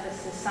judge if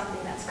this is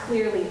something that's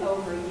clearly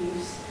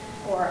overuse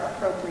or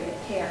appropriate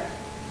care.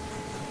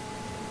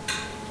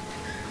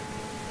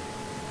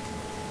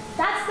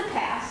 That's the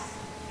past.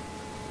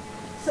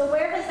 So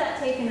where has that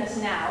taken us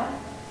now?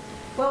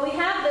 Well, we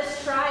have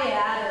this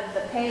triad of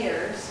the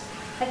payers.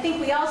 I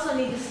think we also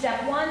need to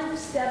step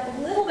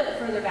a little bit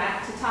further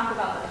back to talk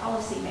about the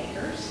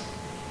policymakers.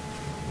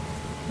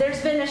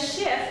 There's been a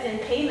shift in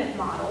payment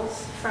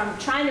models from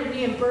trying to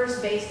reimburse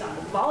based on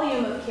the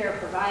volume of care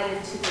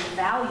provided to the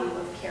value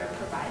of care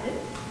provided.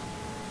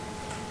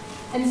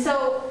 And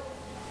so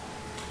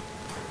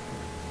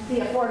the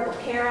Affordable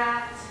Care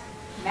Act,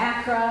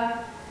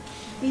 MACRA,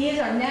 these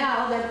are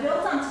now, they're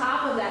built on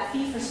top of that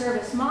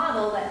fee-for-service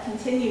model that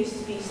continues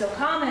to be so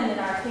common in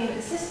our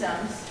payment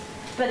systems,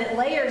 but it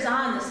layers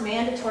on this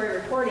mandatory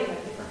reporting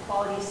of different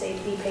quality,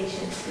 safety,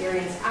 patient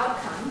experience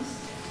outcomes,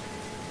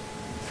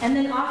 and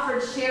then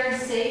offered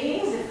shared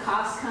savings if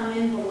costs come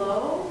in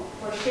below,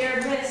 or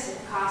shared risks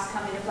if costs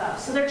come in above.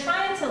 So they're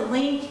trying to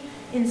link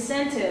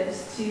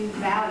incentives to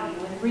value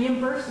and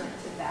reimbursement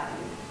to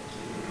value.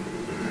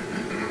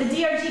 The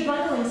DRG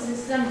bundling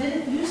system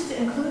didn't used to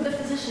include the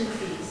physician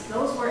fees.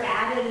 Those were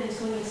added in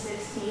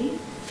 2016.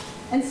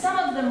 And some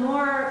of the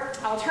more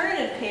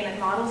alternative payment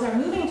models are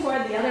moving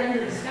toward the other end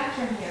of the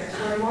spectrum here,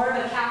 toward more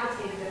of a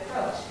capitated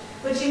approach.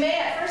 Which you may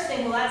at first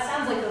think, well, that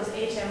sounds like those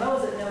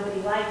HMOs that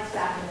nobody liked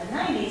back in the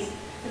 90s.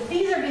 But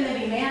these are going to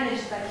be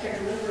managed by care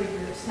delivery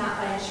groups, not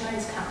by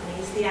insurance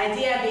companies. The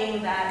idea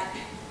being that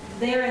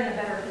they're in a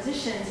better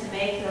position to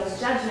make those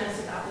judgments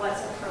about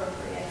what's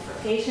appropriate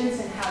for patients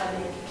and how to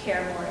make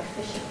care more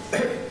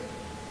efficient.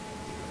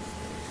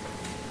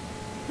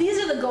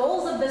 These are the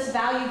goals of this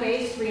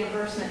value-based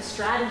reimbursement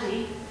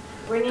strategy: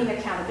 bringing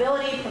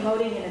accountability,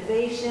 promoting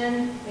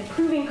innovation,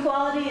 improving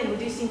quality, and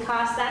reducing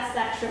costs. That's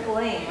that triple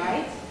aim,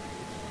 right?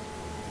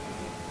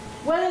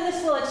 Whether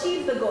this will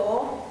achieve the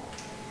goal,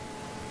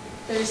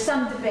 there's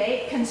some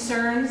debate,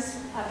 concerns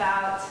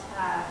about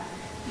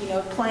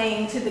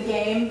playing to the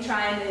game,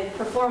 trying to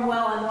perform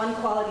well on one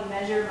quality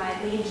measure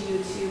might lead you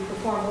to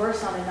perform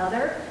worse on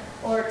another,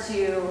 or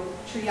to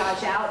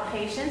triage out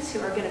patients who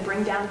are going to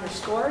bring down your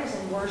scores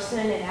and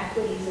worsen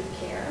inequities of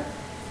care.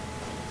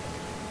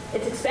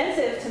 It's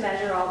expensive to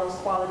measure all those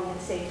quality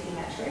and safety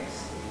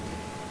metrics.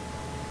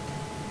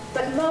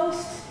 But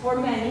most, or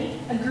many,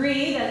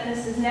 agree that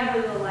this is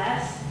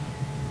nevertheless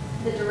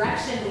the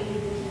direction we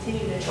need to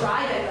continue to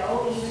try to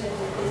go, even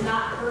if it is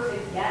not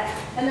perfect yet.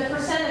 And the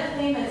percent of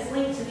payments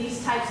linked to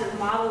these types of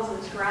models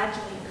is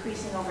gradually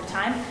increasing over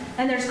time.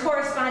 And there's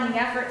corresponding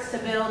efforts to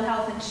build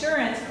health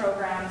insurance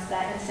programs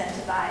that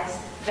incentivize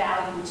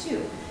value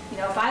too.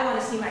 If I want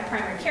to see my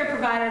primary care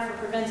provider for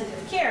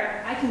preventative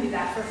care, I can do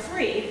that for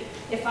free.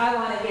 If I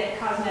want to get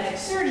cosmetic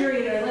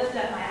surgery or lift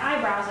up my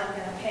eyebrows, I'm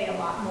going to pay a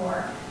lot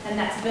more. And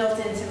that's built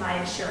into my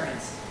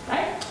insurance,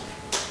 right?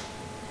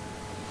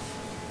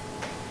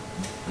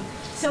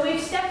 So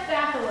we've stepped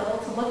back a little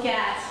to look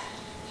at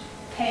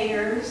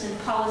payers and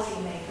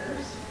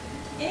policymakers.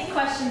 Any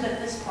questions at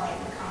this point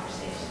in the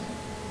conversation?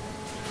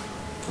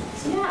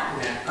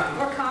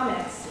 Yeah, or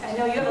comments. I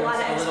know you have a lot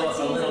of expertise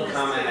A little in this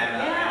comment too.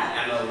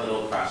 and a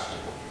little question.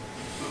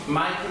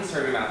 My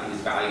concern about these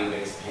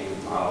value-based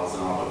payment models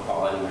and all the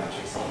quality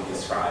metrics that you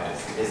describe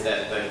is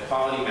that the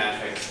quality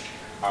metrics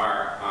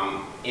are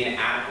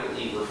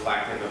inadequately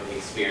reflective of the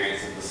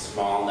experience of the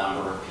small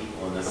number of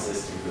people in the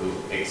system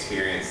who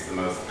experience the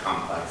most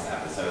complex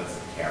episodes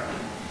of care.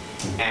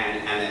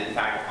 And in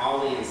fact,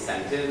 all the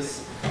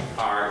incentives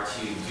are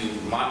to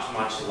do much,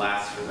 much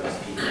less for those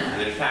people,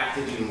 and in fact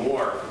to do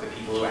more for the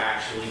people who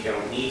actually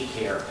don't need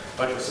care,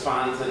 but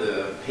respond to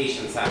the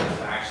patient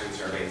satisfaction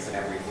surveys and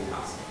everything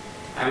else.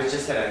 I was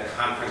just at a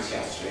conference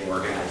yesterday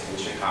organized in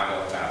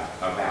Chicago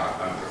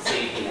about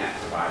safety net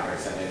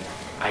providers, and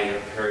I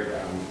heard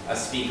a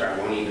speaker, I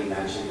won't even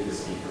mention who the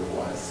speaker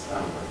was,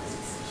 because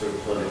it's sort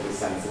of politically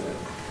sensitive.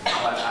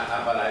 But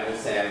I will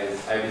say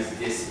I was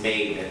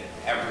dismayed that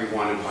every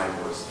one of my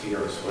worst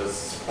fears was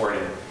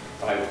supported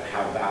by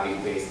how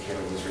value-based care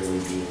was really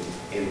being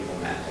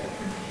implemented.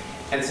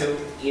 And so,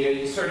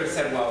 you sort of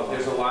said, well,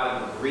 there's a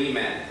lot of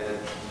agreement that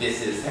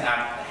this is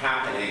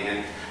happening,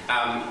 and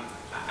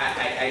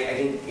I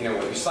think,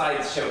 what your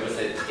slides showed was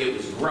that it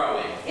was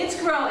growing. It's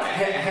growing.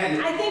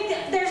 And I think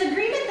that there's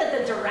agreement that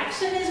the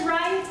direction is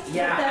right.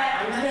 Yeah,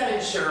 that I'm not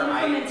even sure.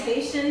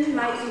 Implementation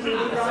might be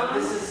really wrong. So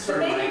this is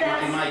sort of my maybe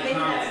comment.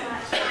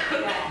 that's not true.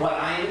 Yeah. What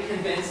I am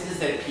convinced is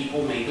that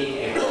people making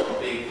a whole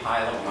big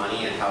pile of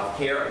money in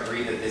healthcare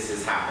agree that this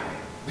is happening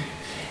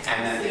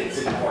and that it's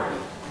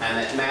important. And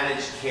that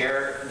managed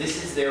care,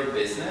 this is their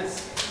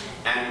business.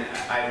 And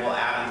I will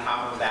add on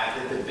top of that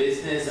that the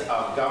business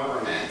of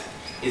government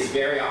is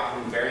very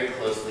often very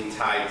closely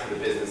tied to the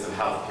business of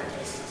healthcare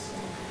business.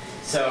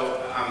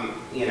 So,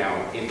 you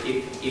know,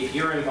 if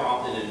you're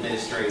involved in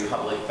administering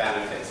public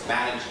benefits,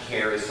 managed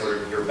care is sort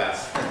of your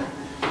best friend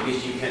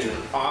because you can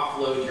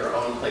offload your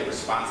own plate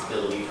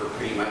responsibility for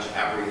pretty much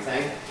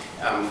everything,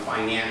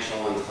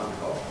 financial and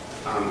clinical,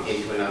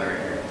 into another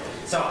area.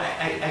 So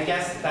I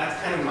guess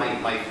that's kind of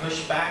my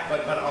pushback,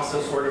 but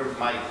also sort of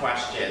my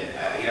question.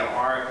 You know,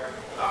 are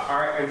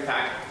in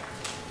fact,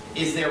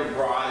 is there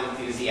broad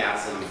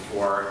enthusiasm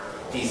for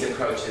these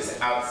approaches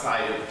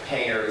outside of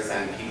payers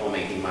and people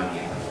making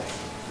money out of it?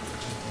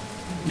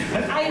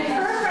 I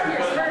heard from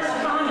your first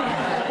comment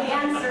that the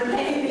answer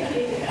may be,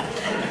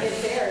 it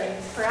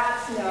varies,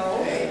 perhaps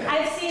no.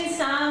 I've seen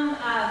some,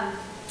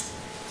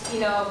 you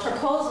know,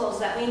 proposals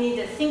that we need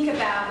to think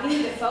about. We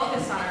need to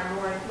focus on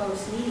our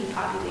most needy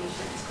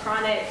populations,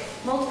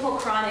 multiple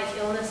chronic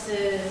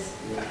illnesses,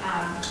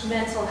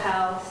 mental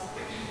health,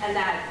 and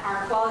that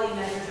our quality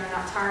measures are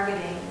not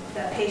targeting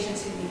the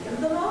patients who need them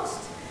the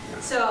most.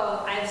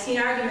 So I've seen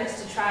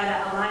arguments to try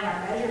to align our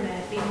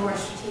measurement, be more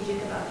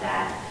strategic about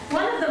that.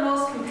 One of the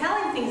most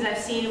compelling things I've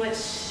seen,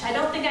 which I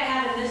don't think I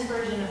have in this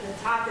version of the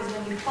talk, is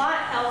when you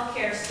plot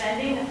healthcare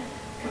spending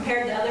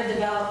compared to other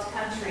developed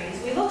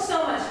countries. We look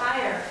so much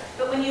higher,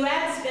 but when you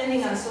add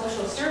spending on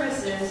social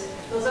services,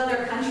 those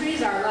other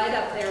countries are right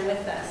up there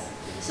with us.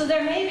 So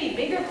there may be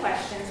bigger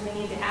questions we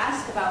need to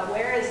ask about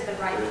where is the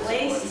right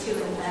place to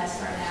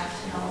invest our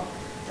national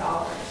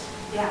dollars.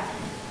 Yeah.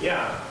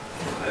 Yeah,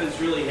 I was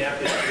really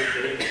happy to hear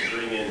David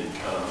bring in,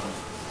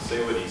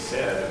 say what he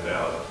said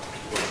about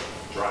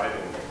what's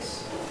driving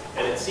this.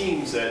 And it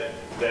seems that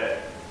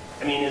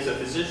I mean, as a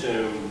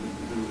physician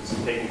who's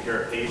taking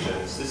care of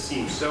patients, this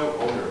seems so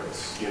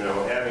onerous, you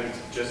know, having to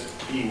just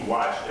being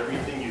watched,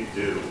 everything you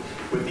do,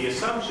 with the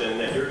assumption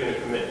that you're going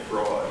to commit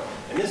fraud.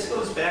 And this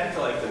goes back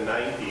to like the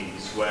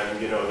 90s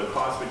when, you know, the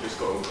costs were just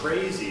going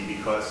crazy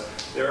because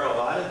there are a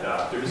lot of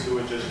doctors who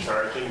are just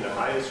charging the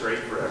highest rate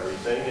for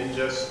everything and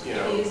just, you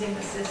know, Abusing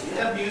the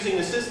system. Abusing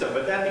the system.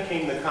 But that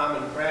became the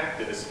common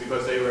practice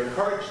because they were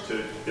encouraged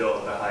to bill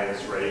at the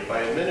highest rate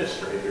by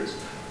administrators,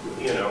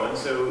 you know, and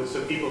so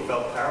people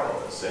felt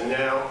powerless. And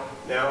now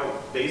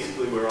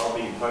basically we're all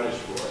being punished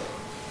for it.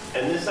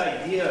 And this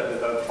idea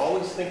of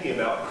always thinking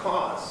about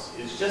costs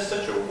is just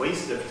such a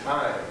waste of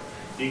time.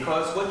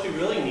 Because what you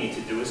really need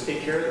to do is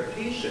take care of the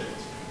patient.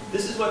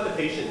 This is what the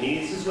patient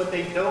needs, this is what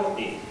they don't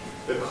need.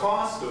 The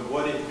cost of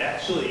what it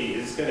actually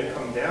is going to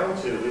come down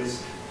to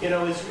is, you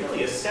know, is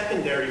really a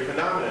secondary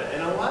phenomenon.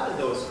 And a lot of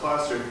those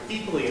costs are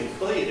deeply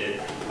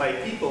inflated by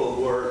people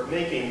who are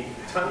making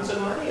tons of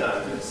money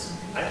on this.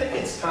 I think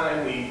it's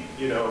time we,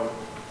 you know,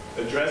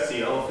 address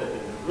the elephant in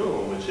the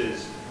room, which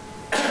is,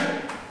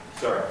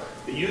 sorry,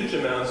 the huge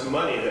amounts of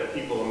money that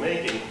people are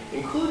making,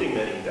 including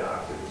many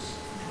doctors.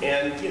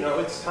 And, you know,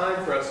 it's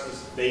time for us to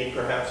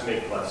perhaps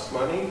make less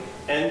money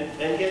and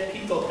get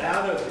people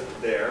out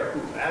of there,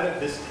 out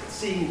of this,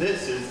 seeing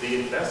this as the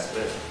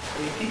investment. I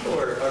mean, people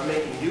are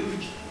making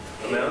huge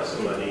amounts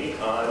of money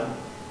on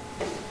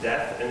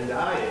death and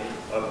dying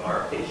of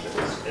our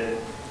patients. And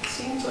it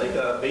seems like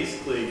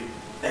basically...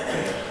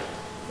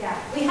 Yeah,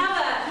 we have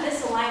a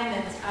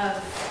misalignment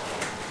of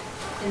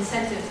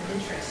incentives and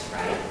interests,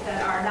 right,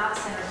 that are not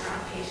centered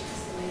around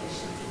patients the way they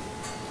should be.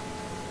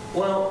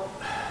 Well,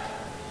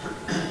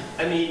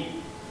 I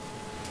mean,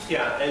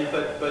 yeah,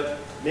 but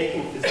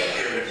making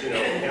physicians, you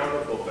know,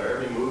 accountable for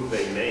every move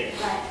they make,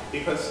 Right.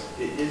 because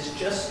it's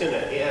just going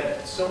to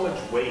add so much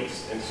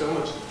waste and so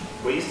much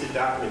wasted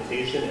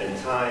documentation and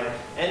time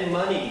and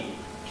money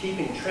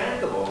keeping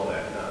track of all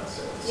that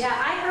nonsense. Yeah,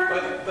 I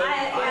heard. But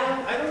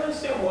I don't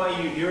understand why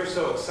you're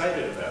so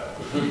excited about it.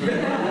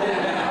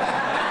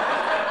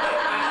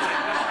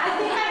 I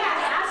think I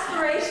have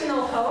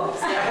aspirational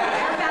hopes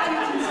that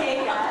value can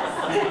take us.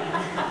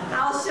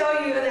 I'll show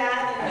you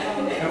that.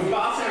 And we've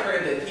also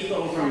heard that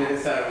people from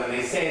Minnesota, when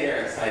they say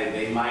they're excited,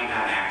 they might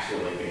not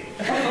actually be.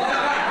 We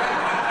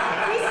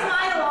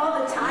smile all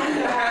the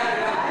time.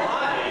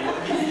 Why?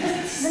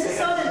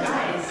 Minnesota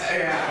nice.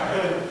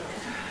 Yeah.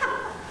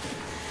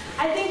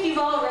 I think you've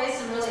all raised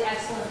some really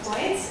excellent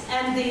points,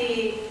 and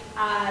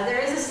there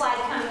is a slide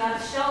coming up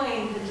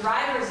showing the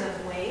drivers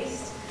of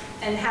waste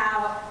and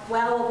how,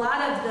 well, a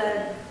lot of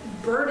the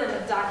burden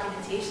of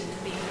documentation is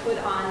being put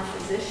on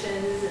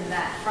physicians and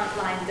that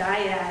frontline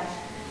dyad.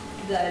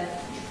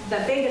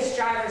 The biggest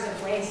drivers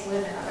of waste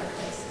live in other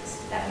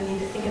places that we need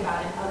to think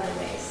about in other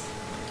ways.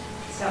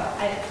 So,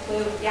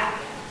 yeah.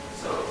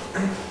 So, I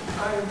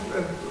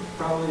have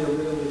probably a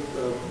little bit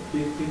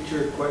big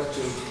picture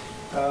question.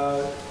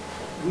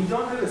 We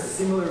don't have a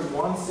similar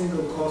one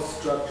single cost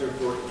structure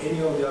for any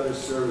of the other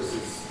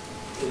services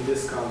in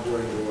this country or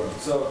in the world.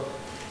 So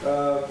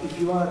if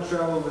you want to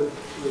travel with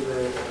a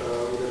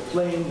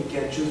plane, you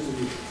can choose to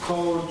be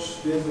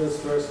coach, business,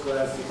 first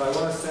class. If I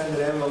want to send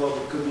an envelope,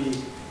 it could be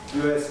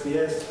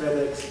USPS,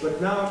 FedEx. But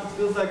now it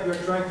feels like we're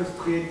trying to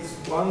create this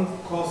one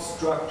cost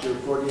structure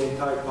for the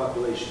entire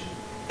population.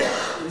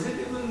 Is it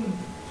even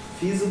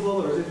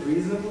feasible or is it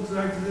reasonable to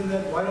try to do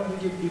that? Why don't we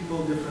give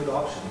people different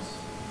options?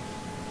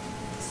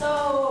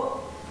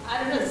 So, I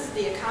don't know, does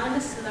the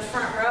economist in the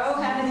front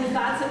row have any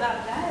thoughts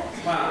about that?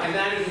 Well, I'm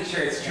not even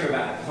sure it's true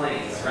about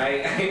planes,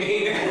 right? I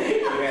mean,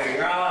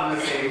 you're all on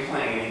the same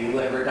plane and you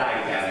live or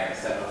die together,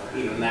 so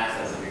even that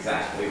doesn't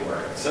exactly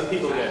work. Some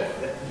people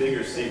get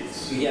bigger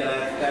seats. Yeah,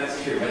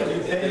 that's true, but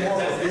it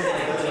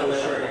doesn't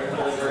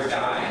live or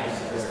die.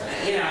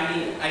 You know, I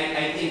mean,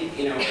 I think,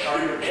 you know,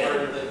 part of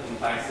the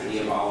complexity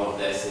of all of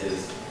this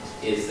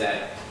is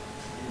that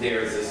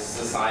there's a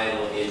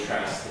societal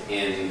interest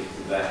in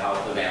the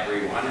health of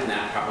everyone, and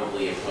that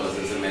probably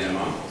imposes a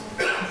minimum.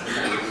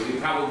 We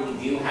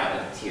probably do have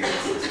a tiered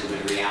system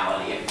in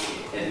reality,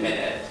 if we admit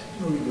it.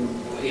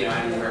 You know,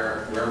 and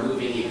we're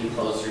moving even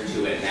closer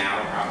to it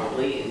now,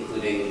 probably,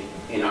 including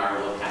in our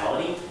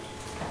locality,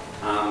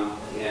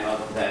 you know,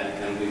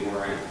 than we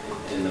were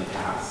in the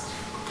past.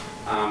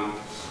 I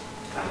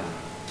don't know.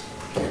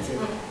 That's it.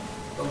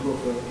 Don't go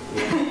further.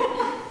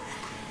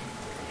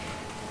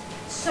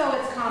 So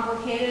it's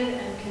complicated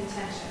and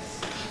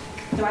contentious.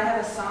 Do I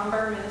have a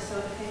somber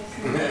Minnesota face?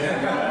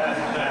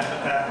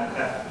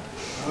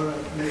 All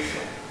right, next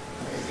one.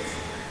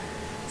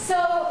 So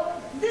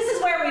this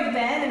is where we've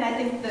been, and I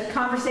think the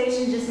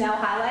conversation just now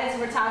highlights,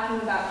 we're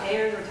talking about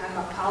payers, we're talking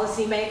about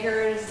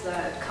policymakers,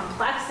 the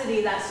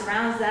complexity that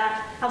surrounds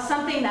that, how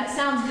something that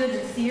sounds good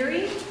in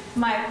theory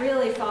might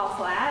really fall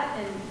flat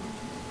and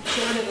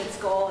short of its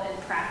goal in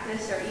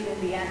practice, or even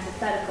be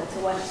antithetical to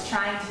what it's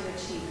trying to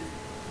achieve.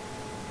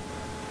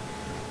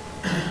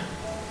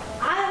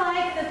 I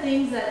like the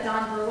things that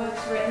Don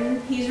Berwick's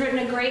written. He's written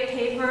a great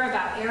paper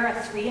about era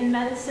 3 in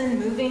medicine,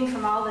 moving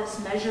from all this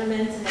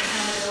measurement and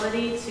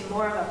accountability to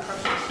more of a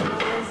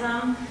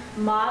professionalism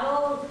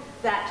model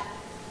that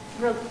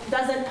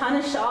doesn't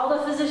punish all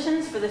the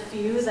physicians for the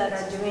few that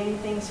are doing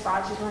things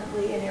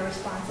fraudulently and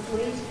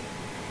irresponsibly.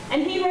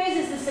 And he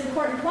raises this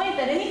important point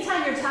that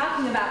anytime you're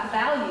talking about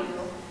value,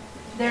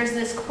 there's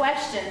this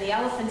question, the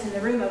elephant in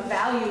the room, of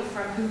value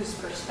from whose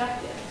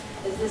perspective?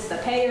 Is this the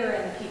payer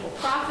and the people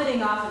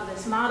profiting off of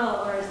this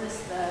model, or is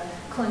this the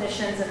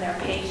clinicians and their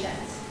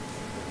patients?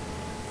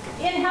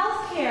 In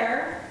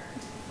healthcare,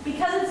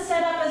 because it's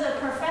set up as a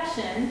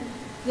profession,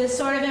 this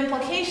sort of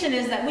implication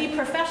is that we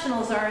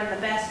professionals are in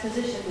the best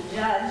position to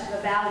judge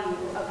the value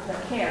of the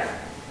care.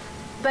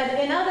 But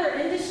in other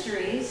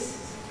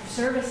industries,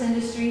 service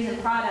industries and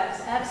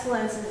products,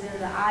 excellence is in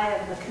the eye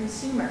of the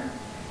consumer.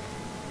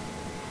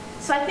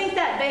 So I think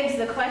that begs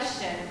the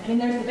question, I mean,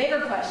 there's the bigger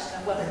question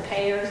of whether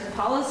payers and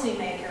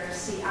policymakers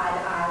see eye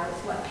to eye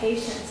with what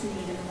patients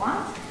need and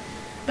want,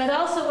 but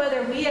also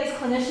whether we as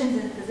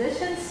clinicians and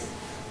physicians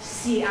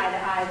see eye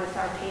to eye with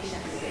our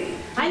patients.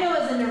 I know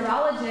as a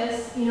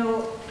neurologist, you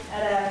know,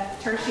 at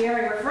a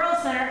tertiary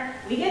referral center,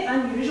 we get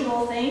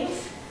unusual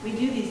things. We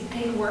do these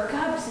big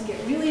workups and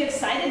get really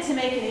excited to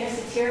make an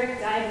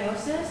esoteric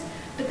diagnosis,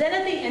 but then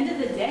at the end of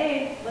the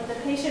day, what the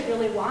patient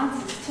really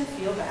wants is to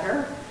feel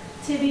better,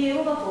 to be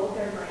able to hold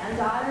their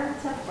granddaughter,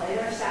 to play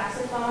their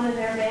saxophone in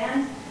their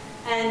band.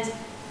 And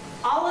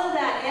all of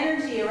that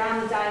energy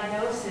around the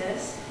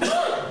diagnosis,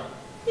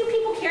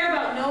 people care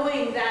about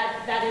knowing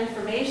that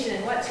information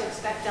and what to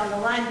expect down the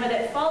line, but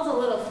it falls a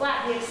little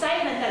flat. The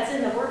excitement that's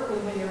in the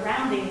workroom when you're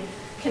rounding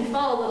can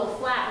fall a little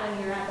flat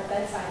when you're at the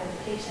bedside of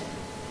the patient.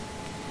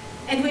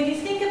 And when you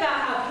think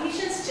about how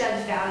patients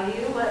judge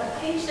value, what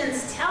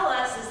patients tell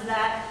us is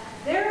that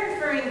they're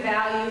inferring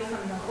value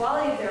from the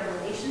quality of their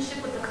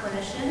relationship with the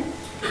clinician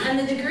and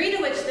the degree to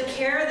which the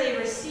care they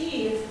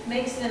receive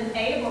makes them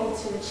able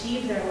to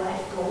achieve their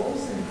life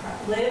goals and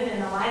live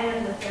in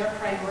alignment with their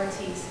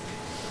priorities.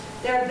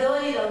 Their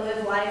ability to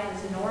live life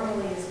as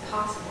normally as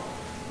possible.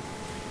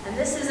 And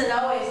this isn't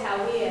always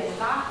how we as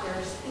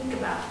doctors think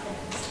about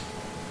things.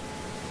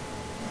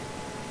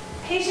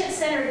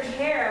 Patient-centered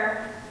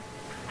care,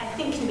 I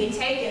think, can be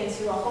taken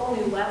to a whole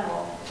new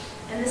level.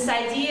 And this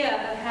idea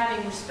of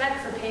having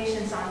respect for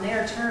patients on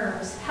their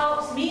terms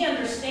helps me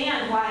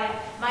understand why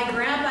my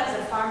grandpa's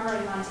a farmer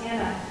in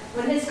Montana.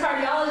 When his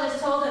cardiologist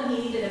told him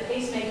he needed a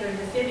pacemaker and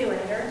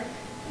defibrillator,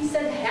 he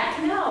said,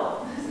 heck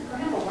no. I said,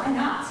 Grandpa, why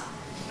not?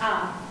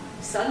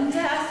 Sudden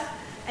death.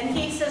 And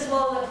he says,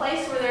 well, the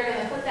place where they're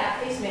going to put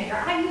that pacemaker,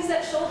 I use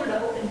that shoulder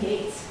to open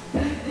gates.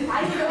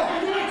 I do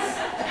open gates.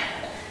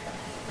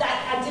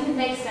 That didn't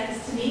make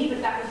sense to me,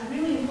 but that was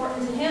really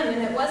important to him.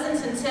 And it wasn't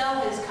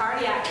until his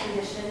cardiac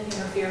condition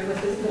interfered with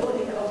his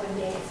ability to open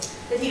gates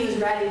that he was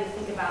ready to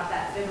think about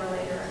that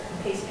defibrillator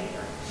and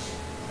pacemaker.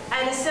 I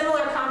had a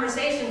similar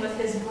conversation with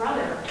his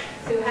brother,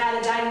 who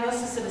had a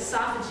diagnosis of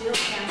esophageal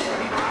cancer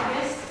in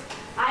August.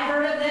 I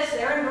heard of this.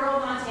 They're in rural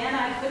Montana.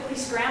 I quickly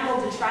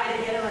scrambled to try to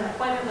get him an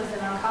appointment with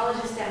an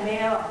oncologist at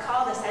Mayo. I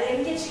called us. I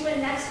didn't get you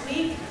in next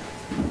week.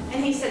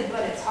 And he said,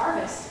 but it's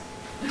harvest.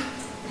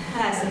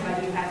 And I said,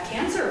 but you have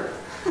cancer.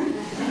 And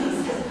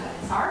he said, but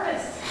it's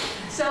harvest.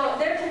 So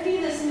there can be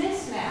this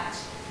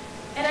mismatch.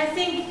 And I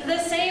think the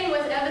same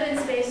with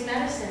evidence-based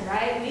medicine,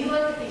 right? We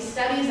look at these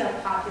studies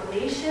of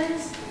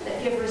populations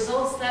that give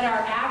results that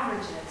are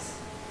averages.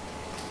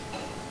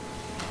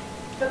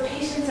 But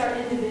patients are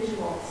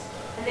individuals.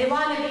 And they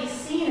want to be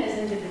seen as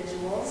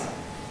individuals.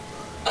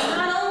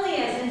 Not only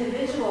as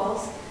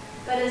individuals,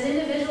 but as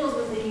individuals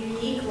with a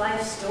unique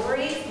life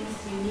story,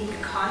 with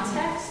unique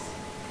context,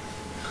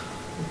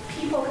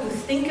 people who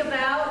think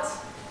about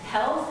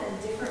health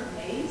in different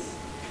ways.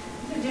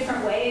 These are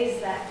different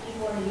ways that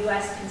people in the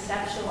US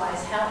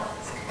conceptualize health: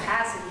 as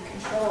capacity,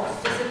 control,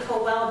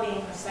 physical well-being,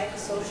 or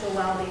psychosocial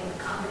well-being, the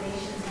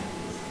combinations of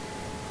these.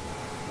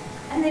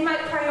 And they might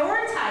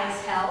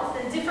prioritize health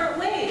in different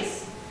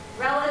ways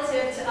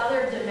relative to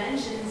other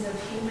dimensions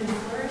of human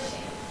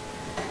flourishing.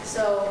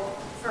 So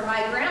for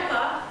my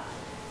grandpa,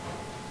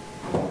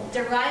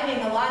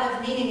 deriving a lot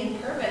of meaning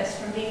and purpose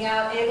from being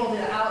able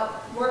to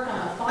work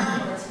on a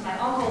farm, or to my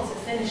uncle to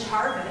finish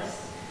harvest,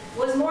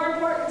 was more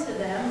important to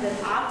them than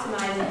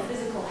optimizing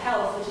physical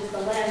health, which is the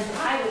lens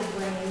I was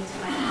bringing to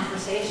my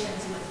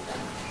conversations with them.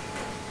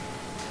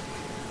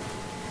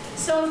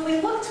 So if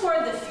we look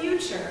toward the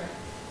future,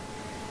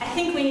 I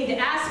think we need to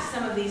ask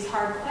some of these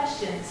hard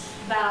questions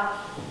about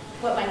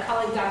what my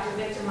colleague Dr.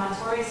 Victor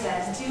Montori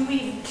says. Do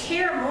we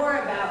care more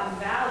about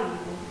value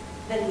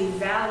than we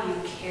value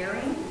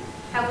caring?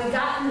 Have we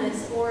gotten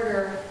this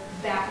order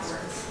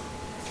backwards?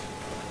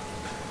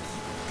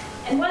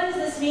 And what does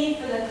this mean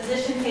for the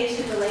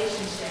physician-patient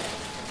relationship?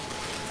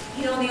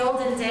 You know, in the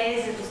olden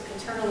days, it was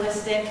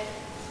paternalistic.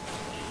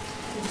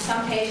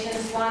 Some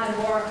patients want a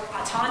more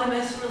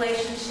autonomous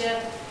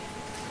relationship.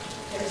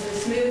 There's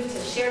this move to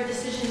shared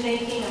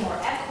decision-making, and more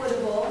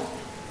equitable.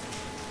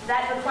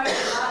 That requires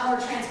a lot more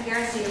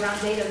transparency around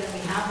data than we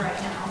have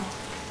right now.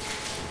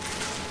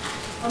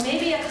 Or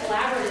maybe a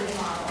collaborative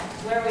model,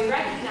 where we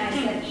recognize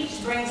that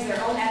each brings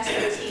their own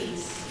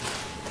expertise.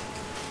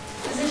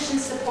 Physician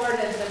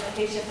supportive, but the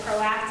patient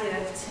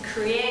proactive, to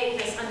create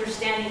this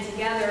understanding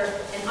together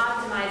and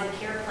optimize a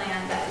care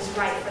plan that is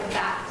right for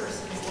that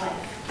person's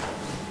life.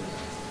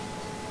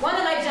 One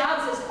of my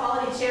jobs as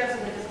quality chair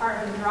for the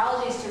Department of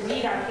Neurology is to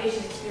read our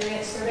patient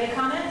experience survey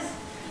comments.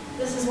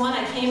 This is one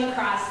I came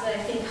across that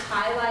I think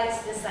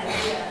highlights this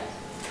idea.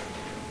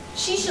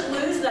 She should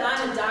lose that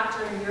I'm a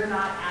doctor and you're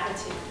not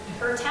attitude.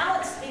 Her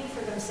talents speak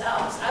for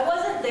themselves. I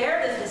wasn't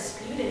there to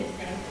dispute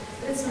anything,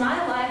 but it's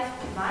my life,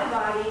 my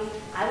body.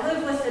 I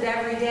live with it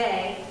every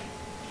day,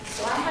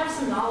 so I have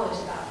some knowledge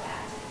about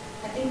that.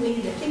 I think we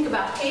need to think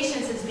about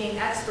patients as being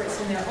experts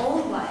in their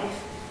own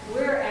life.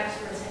 We're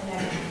experts in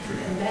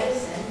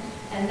medicine,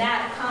 and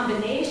that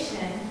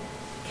combination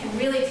can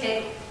really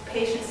take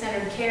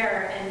patient-centered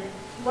care and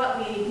what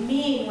we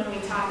mean when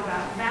we talk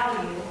about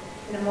value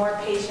in a more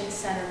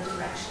patient-centered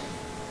direction.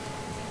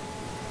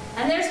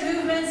 And there's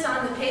movements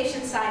on the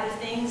patient side of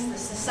things. The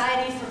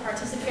Society for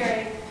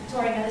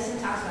Participatory Medicine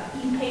talks about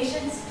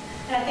e-patients.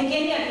 And I think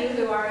any of you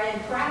who are in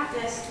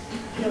practice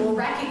will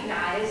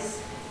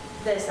recognize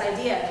this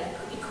idea: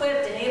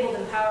 equipped, enabled,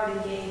 empowered,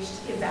 engaged,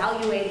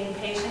 evaluating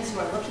patients who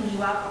are looking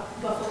you up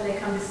before they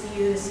come to see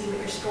you to see what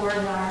your scores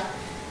are,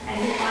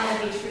 and who want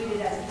to be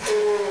treated as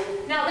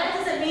a. Now, that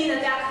doesn't mean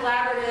that that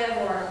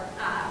collaborative or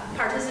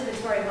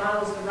participatory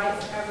model is the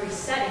right for every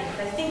setting,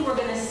 but I think we're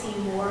going to see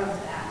more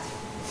of that.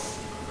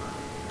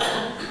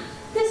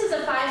 This is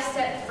a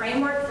 5-step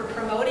framework for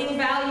promoting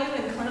value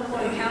in clinical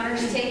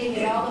encounters, taking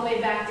it all the way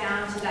back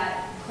down to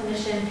that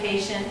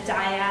clinician-patient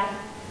dyad,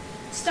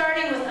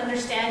 starting with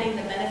understanding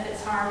the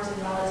benefits, harms,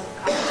 and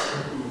relative costs.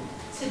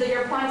 To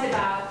your point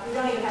about we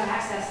don't even have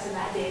access to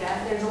that data,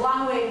 there's a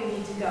long way we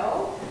need to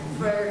go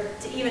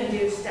to even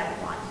do step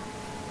 1.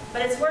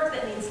 But it's work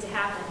that needs to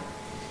happen.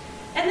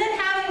 And then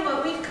having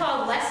what we've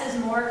called less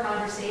is more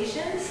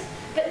conversations,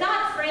 but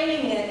not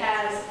framing it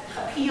as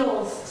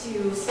appeals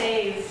to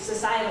save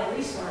societal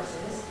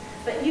resources,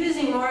 but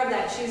using more of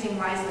that choosing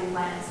wisely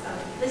lens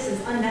of this is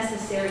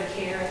unnecessary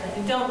care that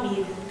you don't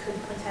need and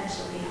could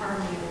potentially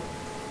harm you.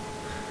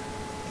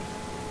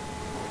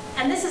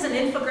 And this is an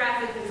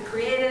infographic we've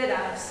created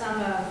out of some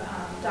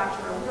of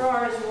Dr.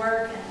 Aurora's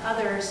work and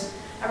others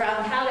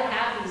around how to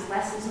have these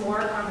less is more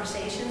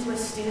conversations with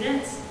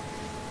students,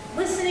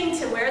 listening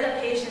to where the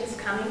patient's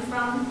coming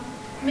from,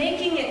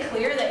 making it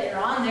clear that you're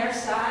on their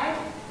side,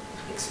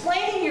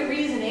 explaining your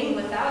reasoning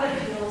without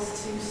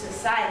appeals to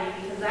society,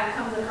 because that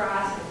comes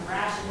across as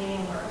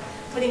rationing or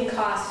putting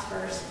costs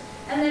first,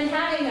 and then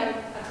having a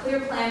clear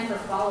plan for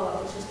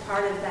follow-up, which is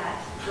part of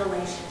that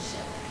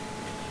relationship.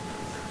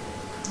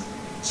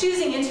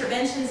 Choosing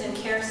interventions in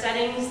care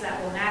settings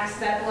that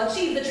will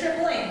achieve the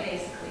triple aim,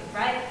 basically,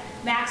 right?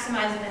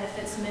 Maximize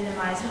benefits,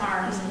 minimize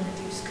harms, and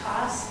reduce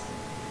costs.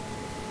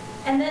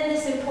 And then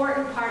this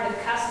important part of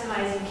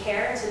customizing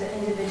care to the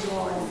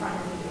individual in front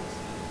of you.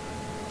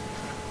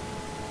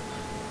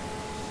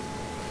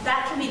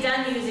 That can be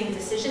done using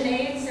decision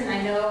aids, and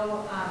I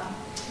know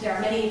there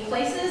are many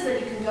places that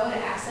you can go to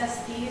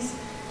access these.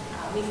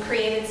 We've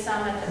created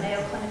some at the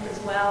Mayo Clinic as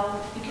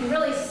well. You can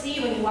really see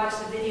when you watch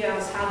the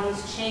videos how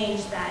these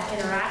change that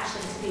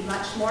interaction to be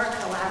much more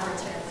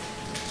collaborative.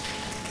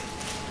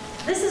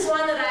 This is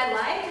one that I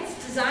like.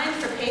 It's designed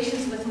for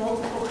patients with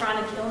multiple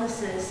chronic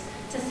illnesses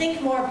to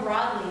think more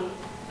broadly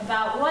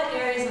about what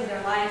areas of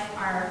their life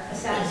are a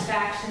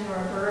satisfaction or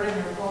a burden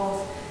or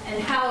both,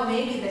 and how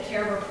maybe the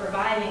care we're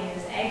providing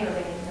is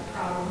aggravating the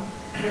problem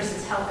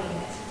versus helping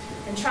it.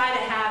 and try to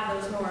have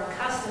those more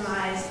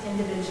customized,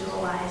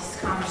 individualized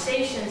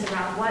conversations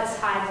around what's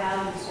high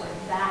value for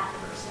that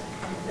person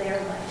and their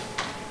life.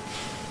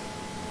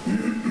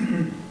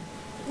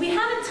 We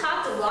haven't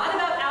talked a lot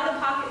about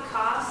out-of-pocket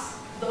costs.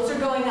 Those are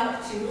going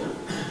up too.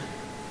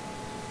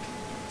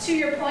 To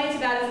your point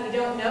about if we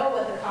don't know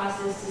what the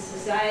cost is to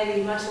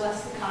society, much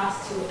less the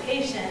cost to a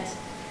patient,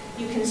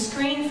 you can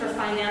screen for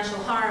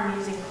financial harm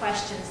using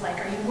questions like,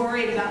 are you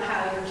worried about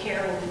how your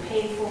care will be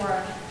paid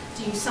for?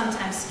 Do you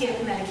sometimes skip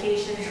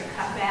medications or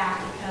cut back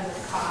because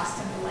of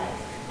cost and the like?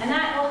 And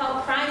that will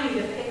help prime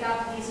you to pick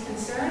up these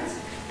concerns.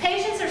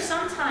 Patients are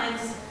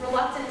sometimes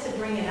reluctant to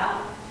bring it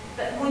up,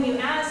 but when you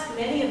ask,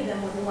 many of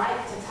them would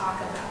like to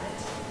talk about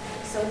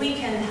it. So we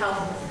can help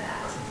with that.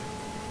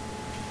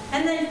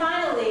 And then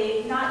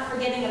finally, not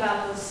forgetting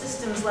about those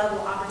systems level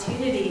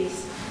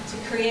opportunities to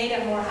create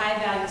a more high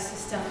value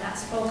system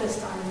that's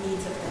focused on the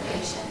needs of the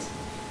patient.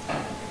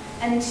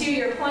 And to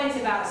your point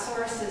about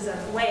sources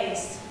of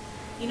waste,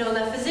 you know,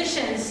 the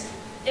physicians,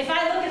 if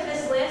I look at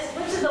this list,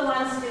 which of the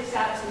ones sticks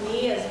out to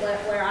me as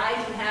where I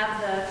can have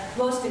the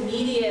most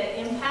immediate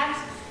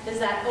impact is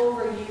that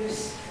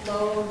overuse,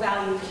 low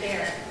value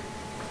care.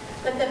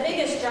 But the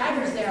biggest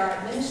drivers there are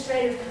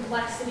administrative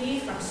complexity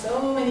from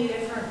so many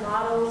different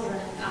models and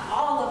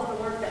all of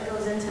the work that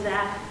goes into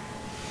that.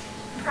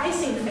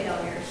 Pricing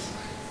failures.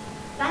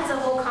 That's a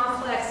whole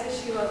complex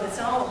issue of its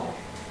own.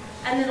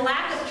 And then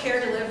lack of care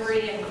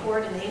delivery and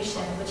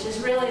coordination, which is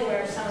really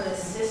where some of the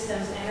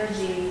systems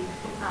energy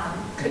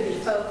could be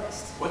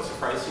focused. What's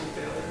pricing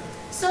failure?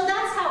 So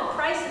that's how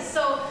prices,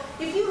 so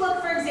if you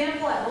look, for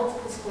example, at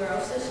multiple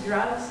sclerosis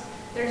drugs,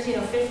 there's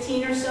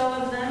 15 or so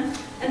of them,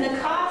 and the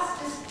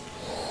cost is,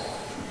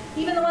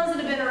 even the ones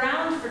that have been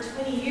around for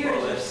 20 years,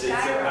 Well,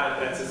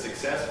 that's a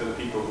success for the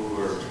people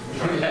who are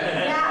trying to...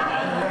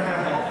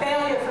 Yeah, a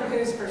failure from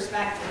whose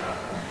perspective.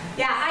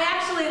 Yeah, I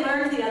actually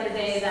learned the other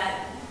day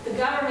that the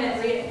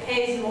government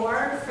pays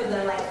more for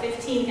the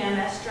 15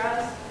 MS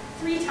drugs,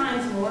 3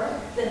 times more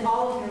than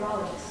all of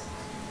neurologists.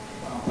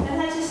 And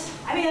that just,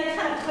 I mean, that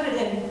kind of put it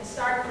in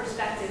stark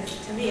perspective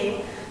to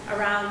me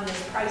around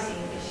this pricing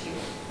issue,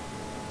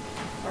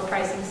 or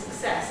pricing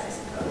success, I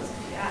suppose,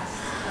 if you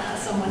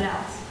ask someone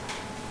else.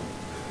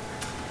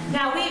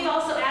 Now, we've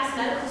also asked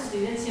medical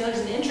students, there's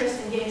an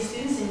interest in getting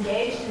students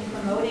engaged in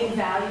promoting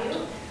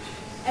value.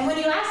 And when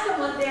you ask them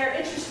what they're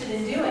interested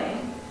in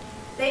doing,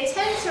 they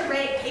tend to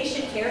rate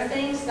patient care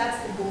things,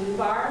 that's the blue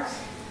bars,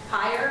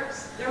 higher.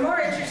 They're more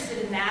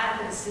interested in that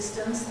than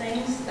systems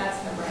things, that's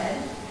the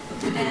red.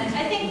 And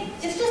I think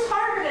it's just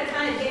harder to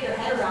kind of get your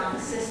head around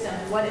the system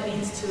and what it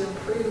means to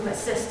improve a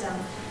system.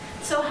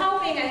 So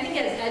helping, I think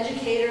as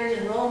educators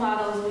and role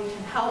models, we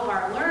can help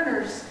our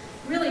learners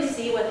really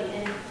see what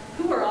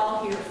who we're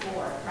all here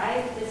for,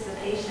 right? It's the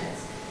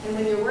patients. And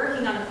when you're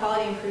working on a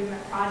quality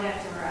improvement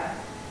project or a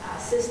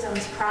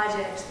systems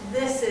project,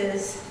 this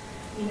is,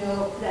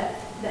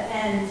 the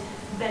end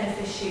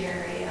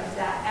beneficiary of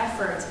that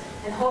effort.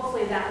 And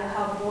hopefully that will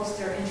help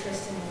bolster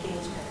interest and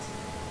engagement,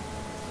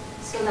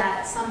 so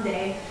that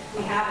someday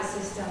we have a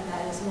system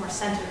that is more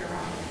centered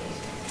around the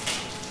patient.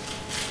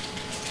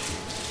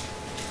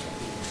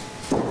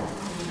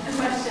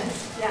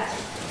 Questions? Yes.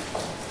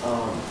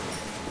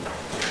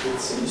 It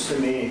seems to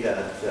me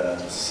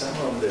that some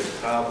of the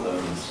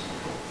problems,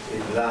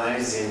 it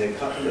lies in the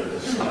couple of the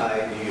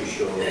slides you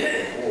showed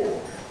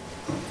before.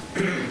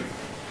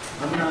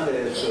 I'm not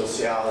a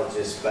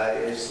sociologist, but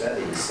I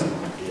studied some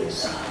of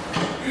this.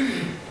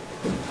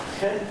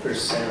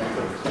 10%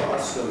 of the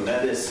cost of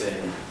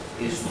medicine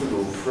is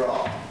through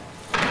fraud,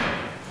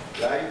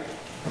 right?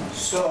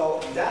 So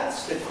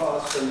that's the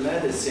cost of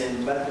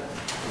medicine, but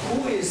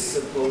who is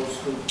supposed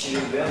to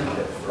prevent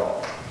the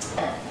fraud?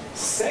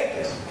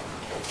 Second,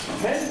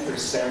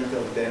 10%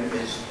 of them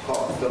is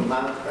cost of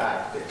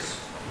malpractice.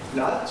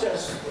 Not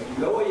just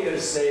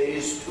lawyers say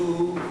it's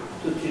 2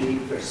 to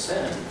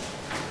 3%,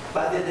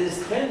 but it is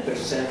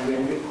 10%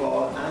 when you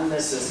call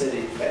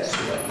unnecessary tests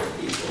on the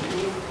people.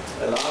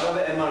 A lot of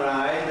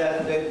MRI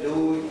that they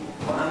do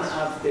one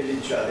after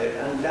each other,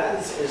 and that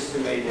is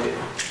estimated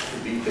to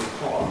be the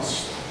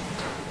cost.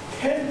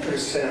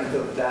 10%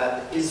 of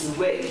that is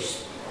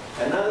waste.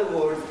 In other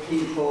words,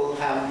 people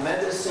have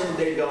medicine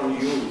they don't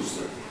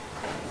use.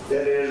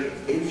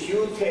 If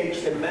you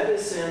take the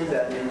medicine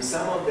that in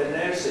some of the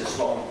nurses'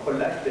 home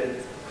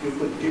collected, you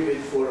could give it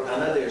for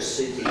another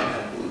city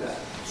and do that.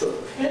 So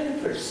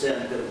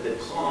 10% of the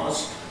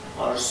cost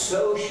are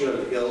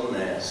social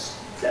illness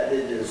that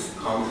it is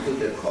come to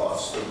the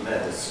cost of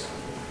medicine.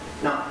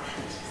 Now,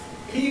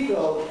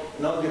 people,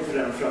 no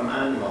different from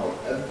animals,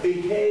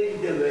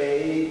 behave the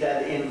way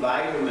that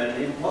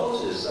environment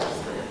imposes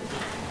on them.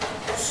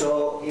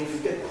 So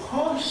if the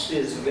cost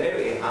is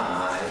very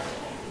high,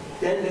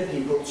 then the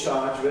people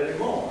charge very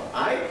more.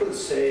 I could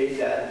say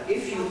that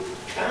if you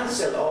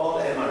cancel all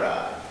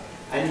MRI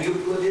and you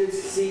put in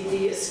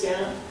CT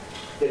scan,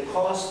 the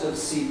cost of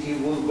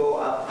CT will go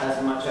up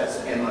as much as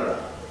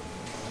MRI.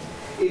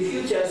 If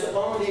you just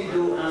only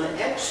do an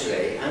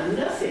X-ray and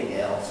nothing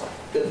else,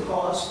 the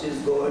cost is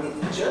going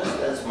just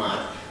as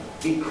much,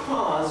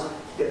 because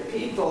the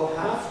people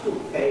have to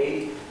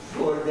pay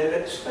for their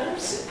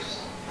expenses.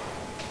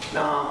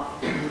 Now,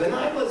 when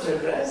I was a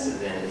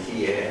resident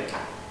here,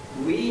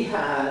 we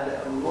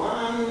had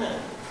one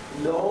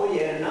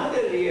lawyer, not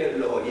a real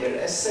lawyer,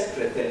 a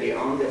secretary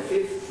on the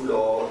 5th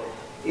floor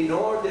in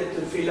order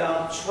to fill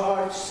out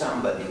charge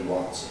somebody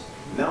wants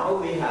it. Now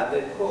we have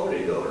a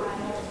corridor.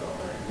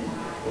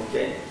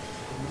 Okay?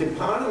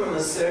 Department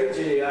of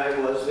surgery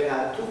we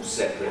had 2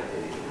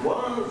 secretaries.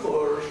 One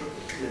for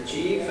the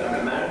chief and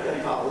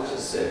American College of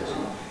Surgery,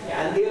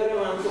 and the other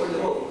one for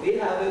the whole. We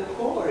have a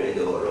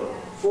corridor of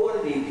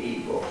 40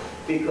 people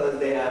because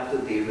they have to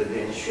deal with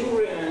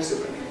insurance.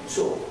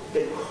 So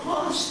the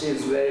cost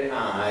is very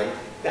high.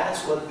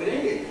 That's what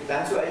brings it.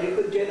 That's why you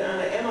could get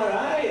an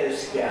MRI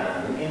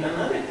scan in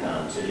another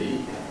country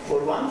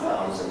for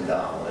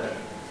 $1,000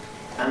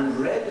 and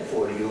read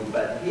for you,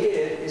 but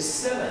here is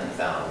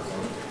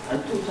 $7,000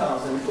 and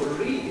 $2,000 for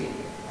reading.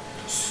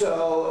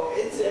 So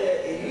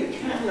you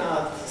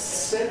cannot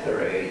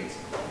separate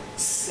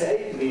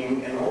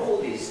saving and all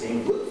these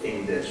things, good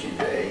things that you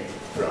pay,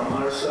 from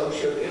our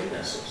social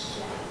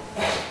illnesses.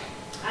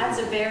 That's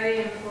a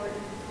very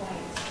important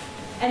point.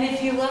 And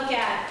if you look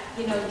at,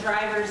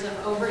 drivers of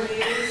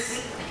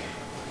overuse,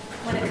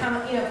 when it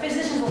comes,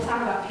 physicians will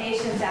talk about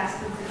patients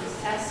asking for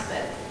these tests,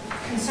 but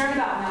concern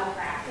about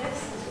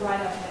malpractice is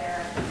right up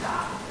there at the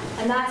top.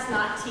 And that's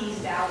not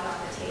teased out on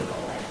the table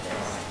like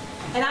this.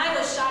 And I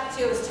was shocked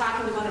too. I was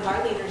talking to one of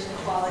our leaders in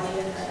quality,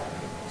 and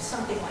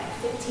something like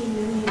 $15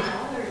 million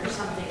or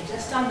something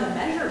just on the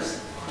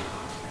measures.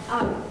 I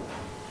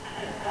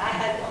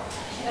had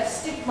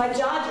my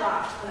jaw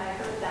dropped when I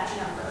heard that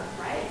number,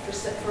 right?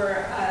 For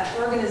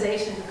an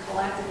organization to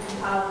collect and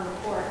compile and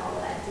report all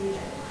of that data.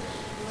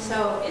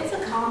 So it's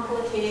a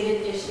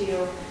complicated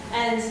issue,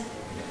 and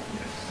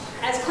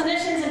as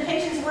clinicians and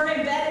patients, we're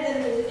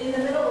embedded in the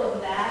middle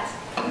of that.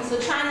 And so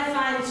trying to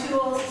find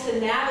tools to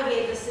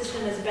navigate the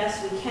system as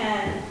best we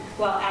can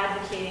while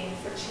advocating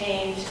for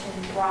change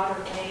in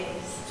broader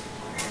ways.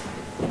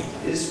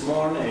 This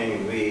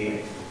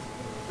morning,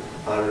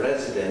 our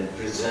resident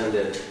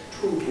presented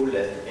 2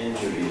 bullet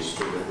injuries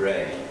to the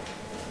brain.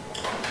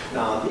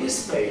 Now,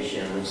 these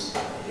patients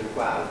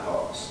require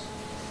costs,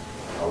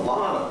 a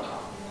lot of time.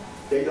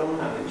 They don't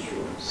have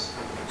insurance.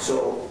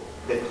 So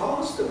the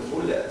cost of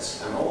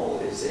bullets and all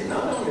this,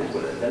 not only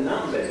bullets, the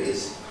number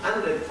is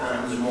 100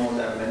 times more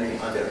than many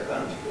other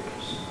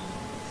countries.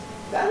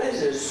 That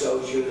is a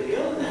social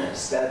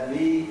illness that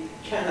we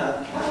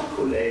cannot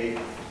calculate,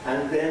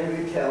 and then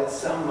we tell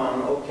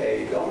someone,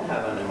 okay, don't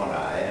have an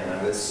MRI and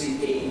have a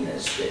CT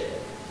instead.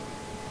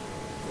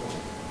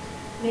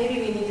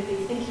 Maybe we need to be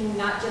thinking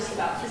not just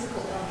about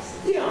physical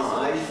illnesses. Yeah,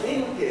 I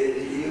think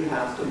you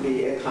have to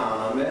be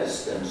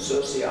economists and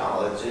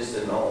sociologists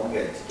and all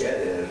get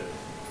together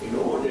in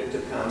order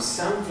to come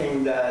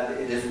something that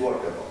it is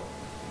workable.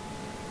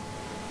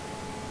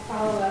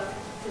 Follow up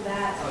to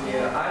that. Oh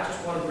yeah, I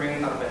just want to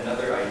bring up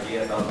another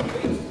idea about the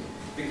waste.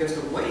 Because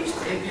the waste,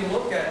 if you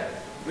look at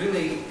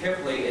really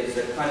carefully, is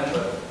a kind of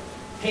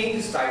a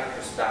hindsight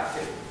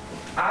perspective.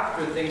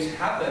 After things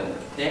happen,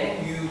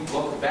 then you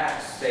look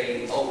back,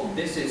 say, oh,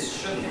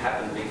 shouldn't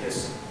happen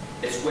because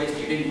it's waste,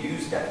 you didn't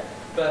use that.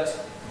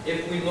 But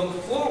if we look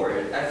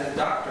forward as a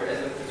doctor,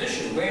 as a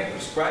physician, when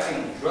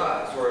prescribing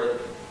drugs or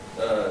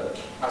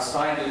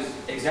assign those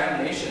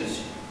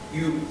examinations,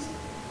 you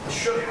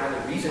should have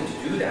a reason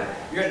to do that.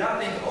 You're not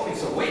thinking, oh,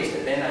 it's a waste,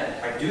 and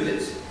then I do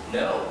this.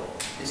 No,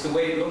 it's the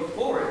way you look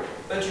forward.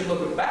 But you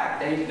look back,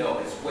 then you know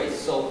it's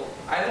waste. So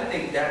I don't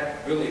think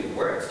that really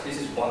works. This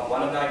is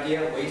one of the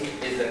ideas. Waste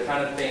is the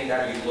kind of thing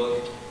that you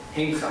look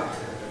hindsight.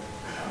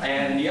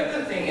 And the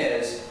other thing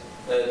is,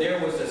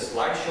 there was a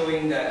slide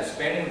showing that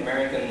Hispanic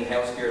American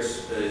healthcare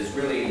is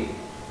really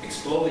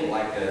exploding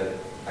like a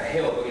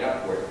hill going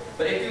upward.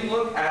 But if you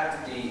look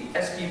at the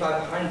S&P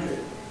 500,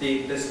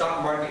 the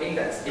stock market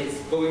index, it's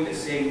going the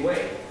same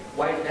way.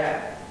 Why is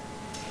that?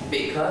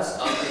 Because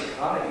of the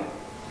economy.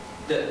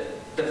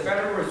 The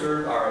Federal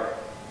Reserve are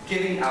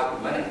giving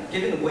out money,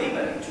 giving away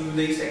money to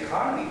this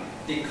economy.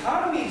 The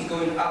economy is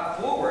going up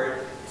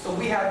forward, so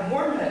we have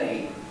more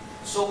money,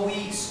 so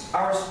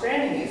our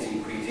spending is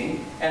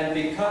increasing, and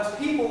because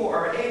people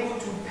are able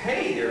to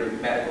pay their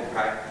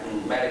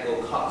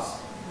medical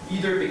costs,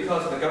 either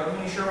because of the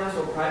government insurance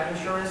or private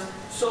insurance,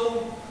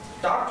 so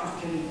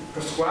doctors can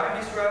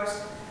prescribe these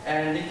drugs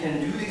and they can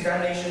do the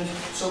examinations,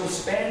 so the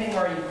spending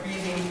are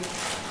increasing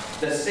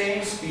the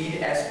same speed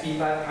as S&P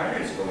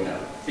 500 is going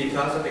up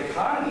because of the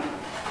economy.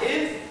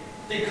 If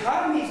the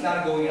economy is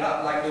not going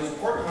up like those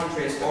poor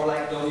countries or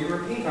like those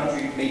European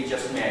countries we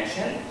just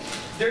mentioned,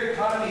 their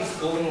economy is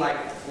going like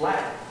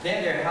flat.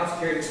 Then their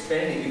healthcare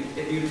spending,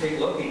 if you take a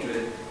look into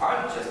it,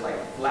 aren't just like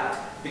flat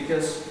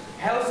because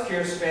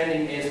healthcare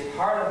spending is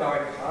part of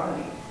our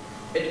economy.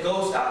 It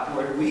goes up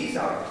or it leads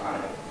our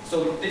economy.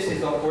 So this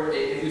is, of course,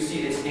 if you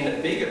see this in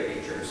a bigger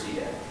picture, you see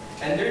that.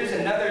 And there's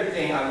another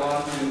thing I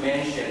want to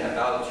mention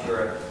about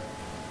your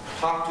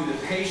talk to the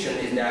patient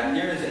is that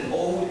there is an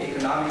old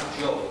economic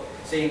joke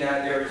saying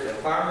that there is a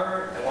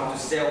farmer that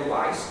wants to sell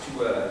rice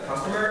to a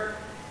customer,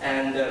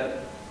 and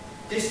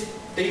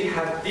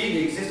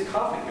they exist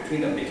conflict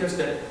between them because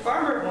the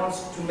farmer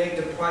wants to make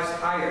the price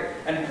higher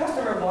and the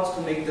customer wants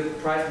to make the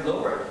price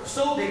lower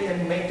so they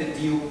can make the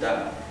deal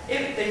done.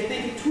 If they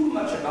think too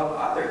much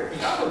about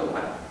the other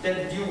one,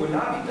 then the deal will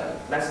not be done.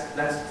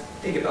 Let's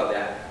think about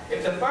that.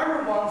 If the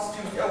farmer wants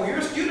to, oh, you're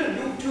a student,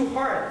 you're too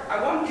hard,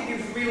 I want to give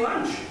you free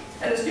lunch.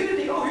 And the student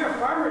thinks, oh, you're a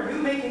farmer,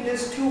 you're making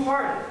this too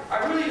hard.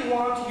 I really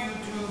want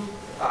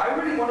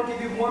to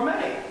give you more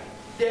money.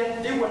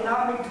 Then they will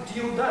not make the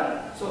deal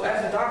done. So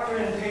as a doctor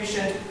and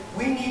patient,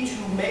 we need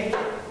to make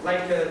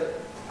like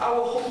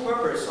our whole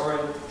purpose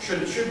or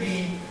should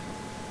be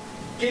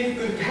give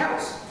good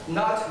health,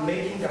 not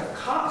making the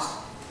cost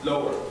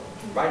lower,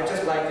 right?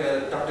 Just like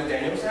Dr.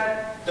 Daniel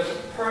said,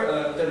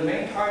 the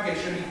main target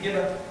should be give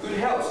a good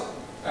health.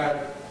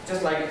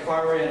 Just like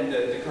farmer and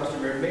the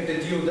customer make the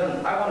deal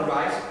done. I want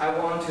rice. I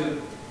want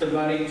the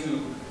money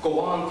to go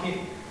on keep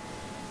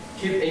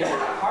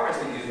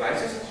harvesting these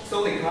rices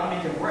so the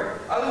economy can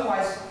work.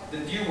 Otherwise, the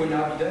deal will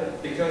not be done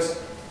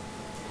because.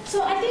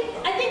 So I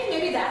think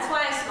maybe that's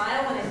why I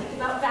smile when I think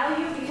about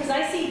value, because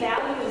I see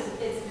value as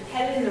it's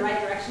headed in the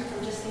right direction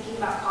from just thinking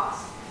about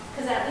cost.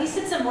 Because at least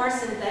it's a more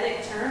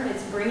synthetic term.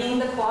 It's bringing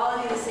the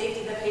quality, the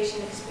safety, the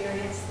patient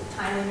experience, the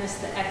timeliness,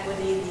 the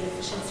equity, the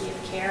efficiency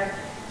of care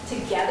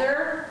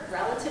together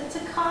relative to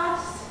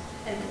cost,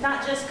 and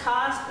not just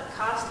cost, but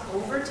cost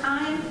over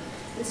time.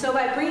 And so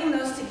by bringing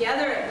those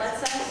together, it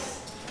lets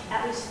us,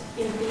 at least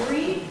in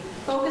theory,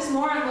 focus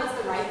more on what's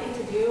the right thing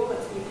to do,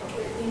 what's the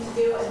appropriate thing to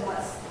do, and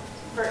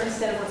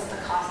instead of what's the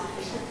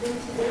cost-efficient thing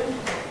to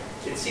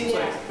do. It seems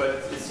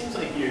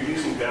like you're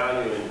using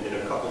value in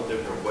a couple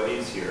different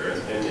ways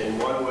here. And in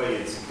one way,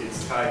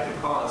 it's tied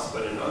to cost,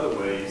 but in other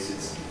ways,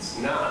 it's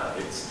not.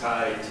 It's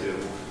tied to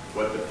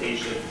what the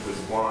patient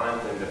would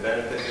want and the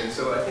benefit. And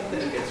so I think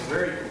that it gets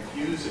very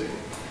confusing.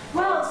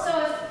 Well,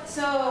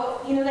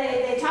 so you know,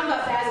 they talk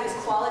about value as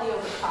quality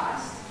over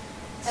cost.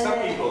 And some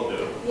people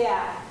do.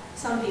 Yeah,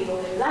 some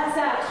people do. That's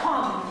a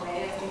common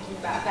way of thinking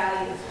about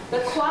value.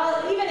 But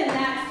quality, even in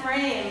that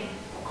frame,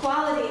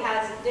 quality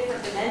has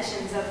different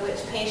dimensions, of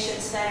which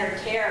patient-centered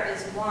care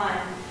is one.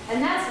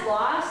 And that's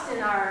lost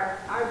in our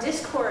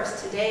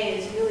discourse today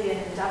is really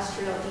an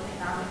industrial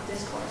economic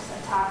discourse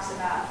that talks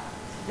about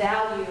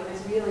value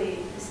is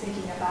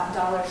thinking about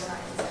dollar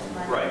signs and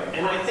money. Right,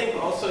 and I think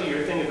also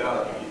your thing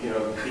about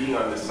being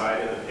on the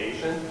side of the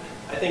patient,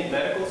 I think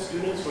medical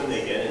students, when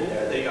they get in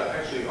there, they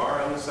actually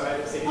are on the side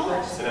of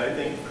patients, and I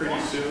think pretty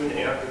soon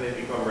after they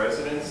become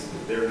residents,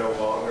 they're no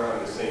longer on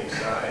the same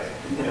side.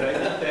 And I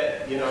think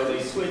that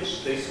they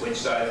switch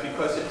sides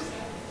because it's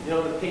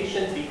the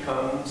patient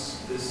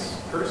becomes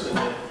this person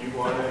that you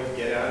want to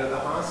get out of the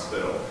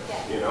hospital.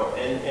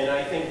 And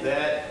I think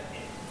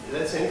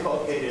that's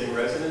inculcated in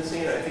residency,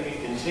 and I think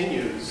it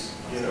continues,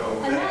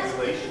 that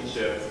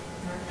relationship.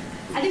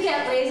 I think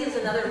that raises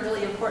another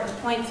really important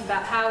point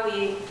about how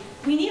we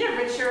need a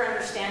richer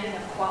understanding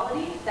of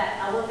quality that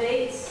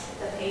elevates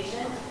the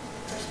patient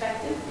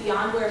perspective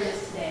beyond where it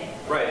is today.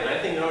 Right, and I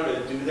think in order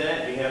to do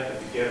that, we have to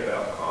forget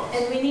about cost.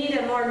 And we need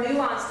a more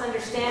nuanced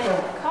understanding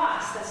of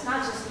cost. That's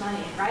not just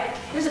money, right?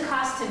 There's a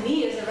cost to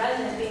me as a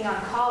resident being on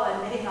call,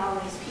 admitting all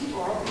these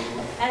people.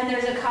 And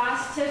there's a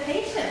cost to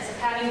patients of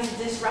having to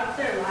disrupt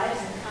their lives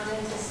and come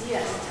in to see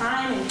us.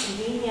 Time,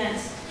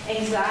 inconvenience,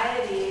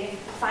 anxiety,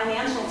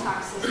 financial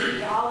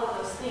toxicity, all of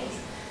those things.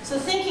 So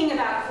thinking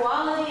about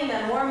quality in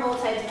a more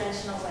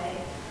multidimensional way,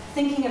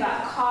 thinking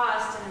about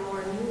cost in a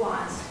more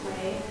nuanced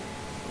way,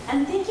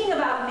 and thinking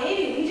about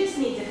maybe we just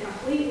need to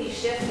completely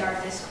shift our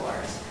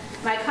discourse.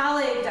 My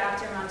colleague,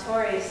 Dr.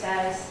 Montori,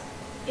 says,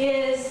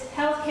 is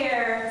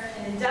healthcare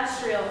an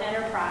industrial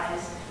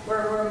enterprise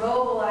where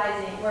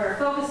we're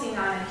focusing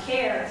on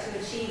care to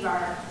achieve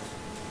our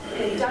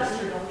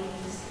industrial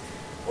needs?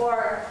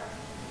 Or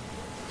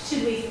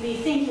should we be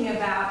thinking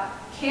about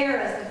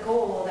care as the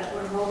goal that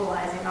we're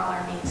mobilizing all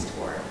our needs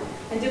toward?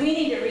 And do we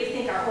need to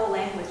rethink our whole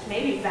language?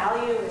 Maybe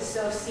value is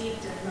so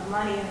steeped in the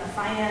money and the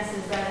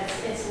finances that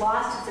it's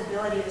lost its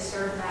ability to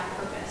serve that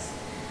purpose.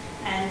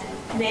 And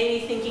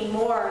maybe thinking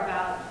more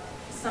about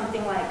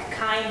something like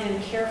kind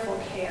and careful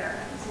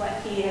care is what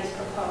he has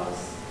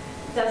proposed.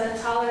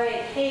 Doesn't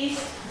tolerate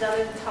haste,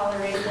 doesn't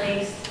tolerate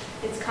waste.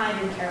 It's kind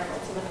and careful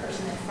to the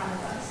person in front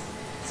of us.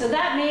 So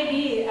that may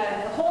be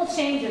a whole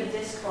change of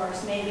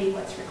discourse, maybe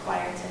what's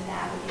required to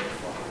navigate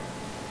forward.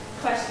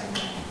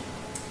 Question?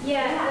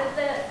 Yeah,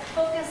 the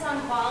focus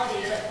on quality,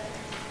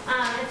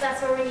 if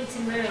that's where we need to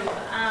move.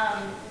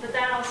 But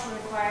that also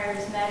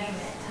requires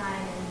measurement,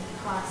 time and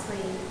costly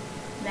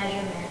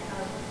measurement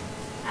of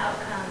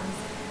outcomes.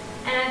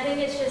 And I think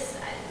it's just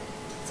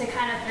to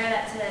kind of throw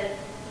that to,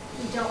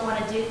 we don't want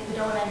to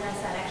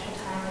invest that extra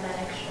time or that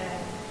extra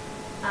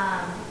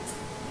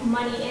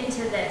money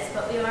into this,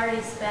 but we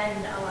already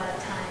spend a lot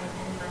of time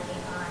and money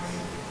on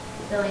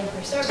billing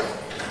for services,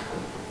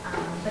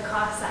 the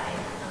cost side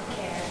of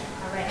care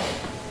already.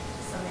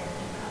 So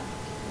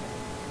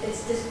It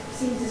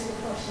seems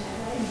disproportionate,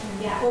 right?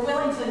 Yeah, we're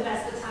willing to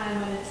invest the time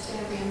when it's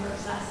going to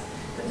reimburse us,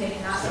 but maybe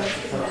not. So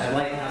I'd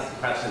like to ask a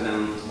question,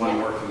 then one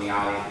more from the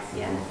audience.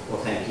 Yeah. Well,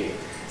 thank you.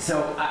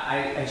 So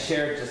I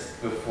shared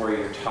just before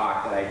your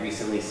talk that I'd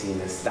recently seen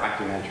this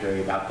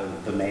documentary about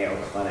the Mayo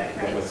Clinic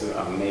that was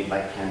made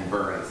by Ken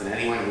Burns, and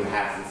anyone who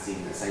hasn't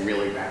seen this, I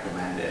really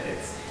recommend it.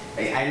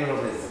 I don't know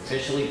if it's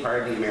officially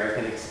part of the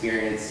American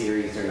Experience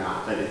series or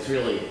not, but it's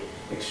really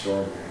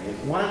extraordinary.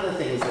 And one of the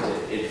things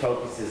that it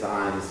focuses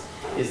on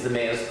is the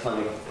Mayo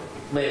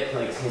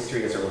Clinic's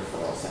history as a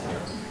referral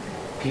center.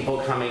 People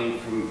coming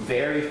from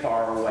very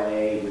far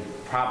away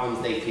with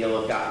problems they feel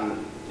have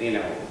gotten,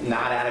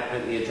 not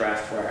adequately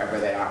addressed wherever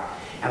they are.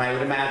 And I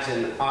would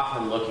imagine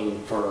often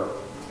looking for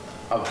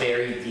a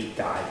very deep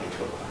dive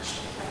into a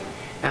question.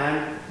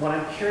 And what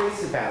I'm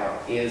curious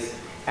about is,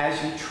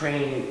 as you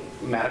train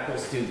medical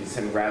students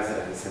and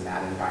residents in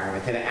that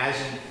environment, and as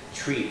you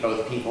treat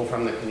both people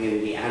from the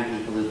community and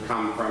people who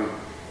come from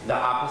the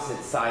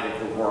opposite side of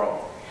the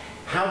world,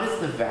 how does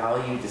the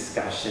value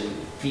discussion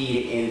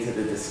feed into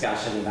the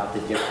discussion about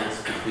the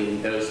difference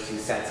between those two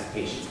sets of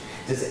patients?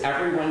 Does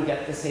everyone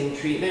get the same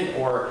treatment,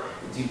 or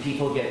do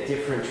people get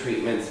different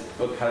treatments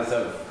because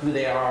of who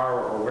they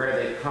are or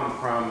where they come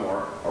from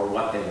or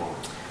what they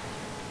want?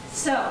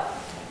 So,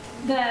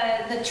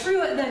 the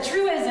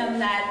truism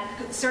that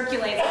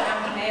circulates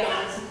around Mayo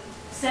was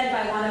said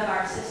by one of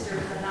our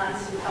sisters, the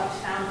nuns who helped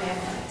found Mayo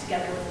Clinic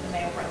together with the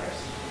Mayo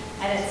brothers.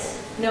 And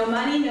it's no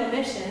money, no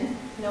mission,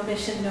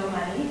 no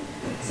money.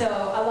 So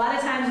a lot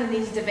of times when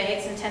these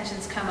debates and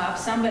tensions come up,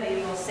 somebody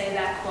will say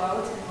that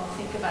quote and we'll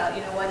think about,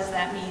 what does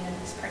that mean in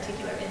this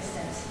particular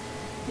instance.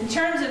 In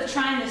terms of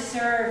trying to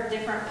serve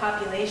different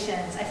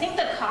populations, I think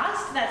the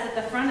cost that's at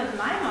the front of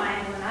my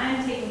mind when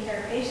I'm taking care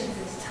of patients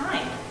is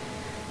time.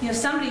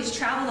 Somebody's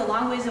traveled a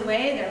long ways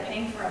away, they're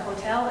paying for a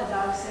hotel, a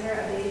dog sitter,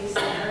 a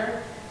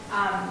babysitter,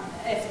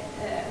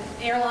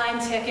 airline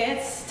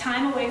tickets,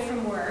 time away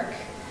from work,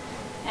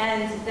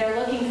 and they're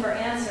looking for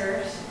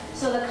answers.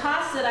 So the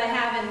cost that I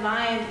have in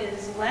mind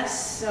is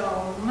less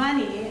so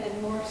money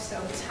and more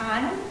so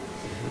time.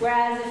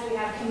 Whereas if we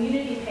have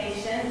community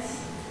patients,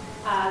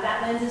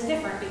 that lens is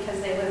different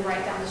because they live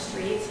right down the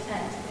street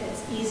and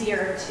it's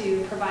easier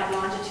to provide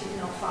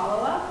longitudinal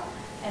follow-up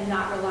and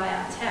not rely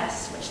on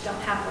tests, which don't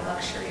have the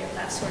luxury of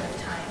that sort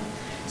of time.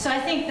 So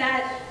I think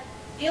that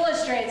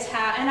illustrates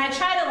how, and I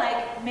try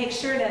to make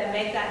sure to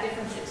make that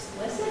difference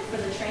explicit for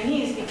the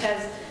trainees,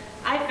 because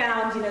I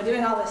found,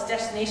 doing all this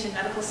destination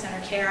medical center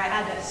care, I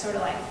had to sort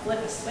of flip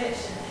a switch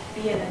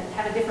and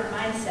have a different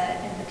mindset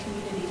in the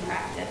community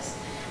practice,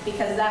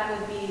 because that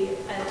would be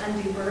an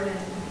undue burden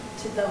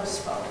to those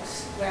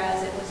folks,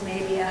 whereas it was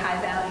maybe a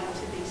high value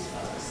to these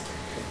folks.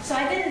 So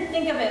I don't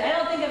think of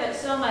it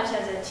so much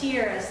as a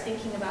tier as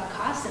thinking about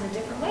costs in a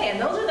different way. And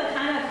those are the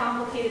kind of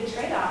complicated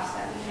trade-offs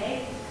that we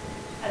make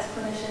as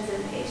clinicians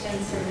and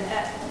patients.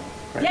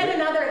 Right. Yet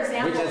another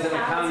example. Which, as an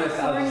economist,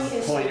 I'll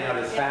just point out,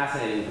 is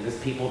fascinating, because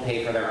people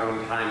pay for their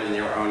own time and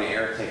their own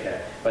air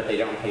ticket, but they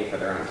don't pay for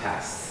their own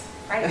tests.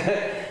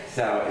 Right.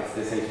 So it's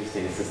this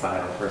interesting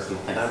societal personal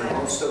thing. And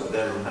most of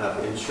them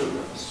have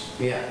insurance.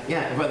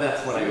 Yeah, but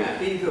that's what I meant.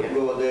 People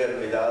go there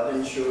without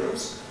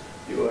insurance.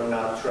 You are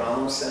not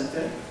trauma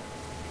center.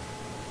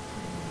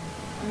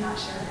 I'm not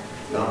sure.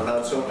 No,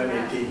 not so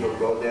many people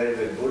go there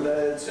with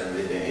bullets and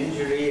with the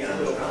injury and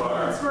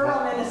trauma. It's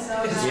rural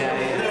Minnesota.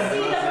 Yeah.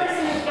 You see the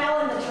person who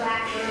fell in the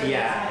tractor.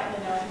 Yeah.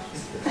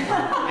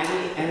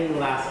 Any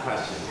last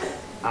questions?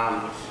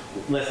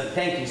 Listen,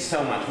 thank you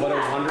so much. What a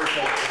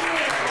wonderful.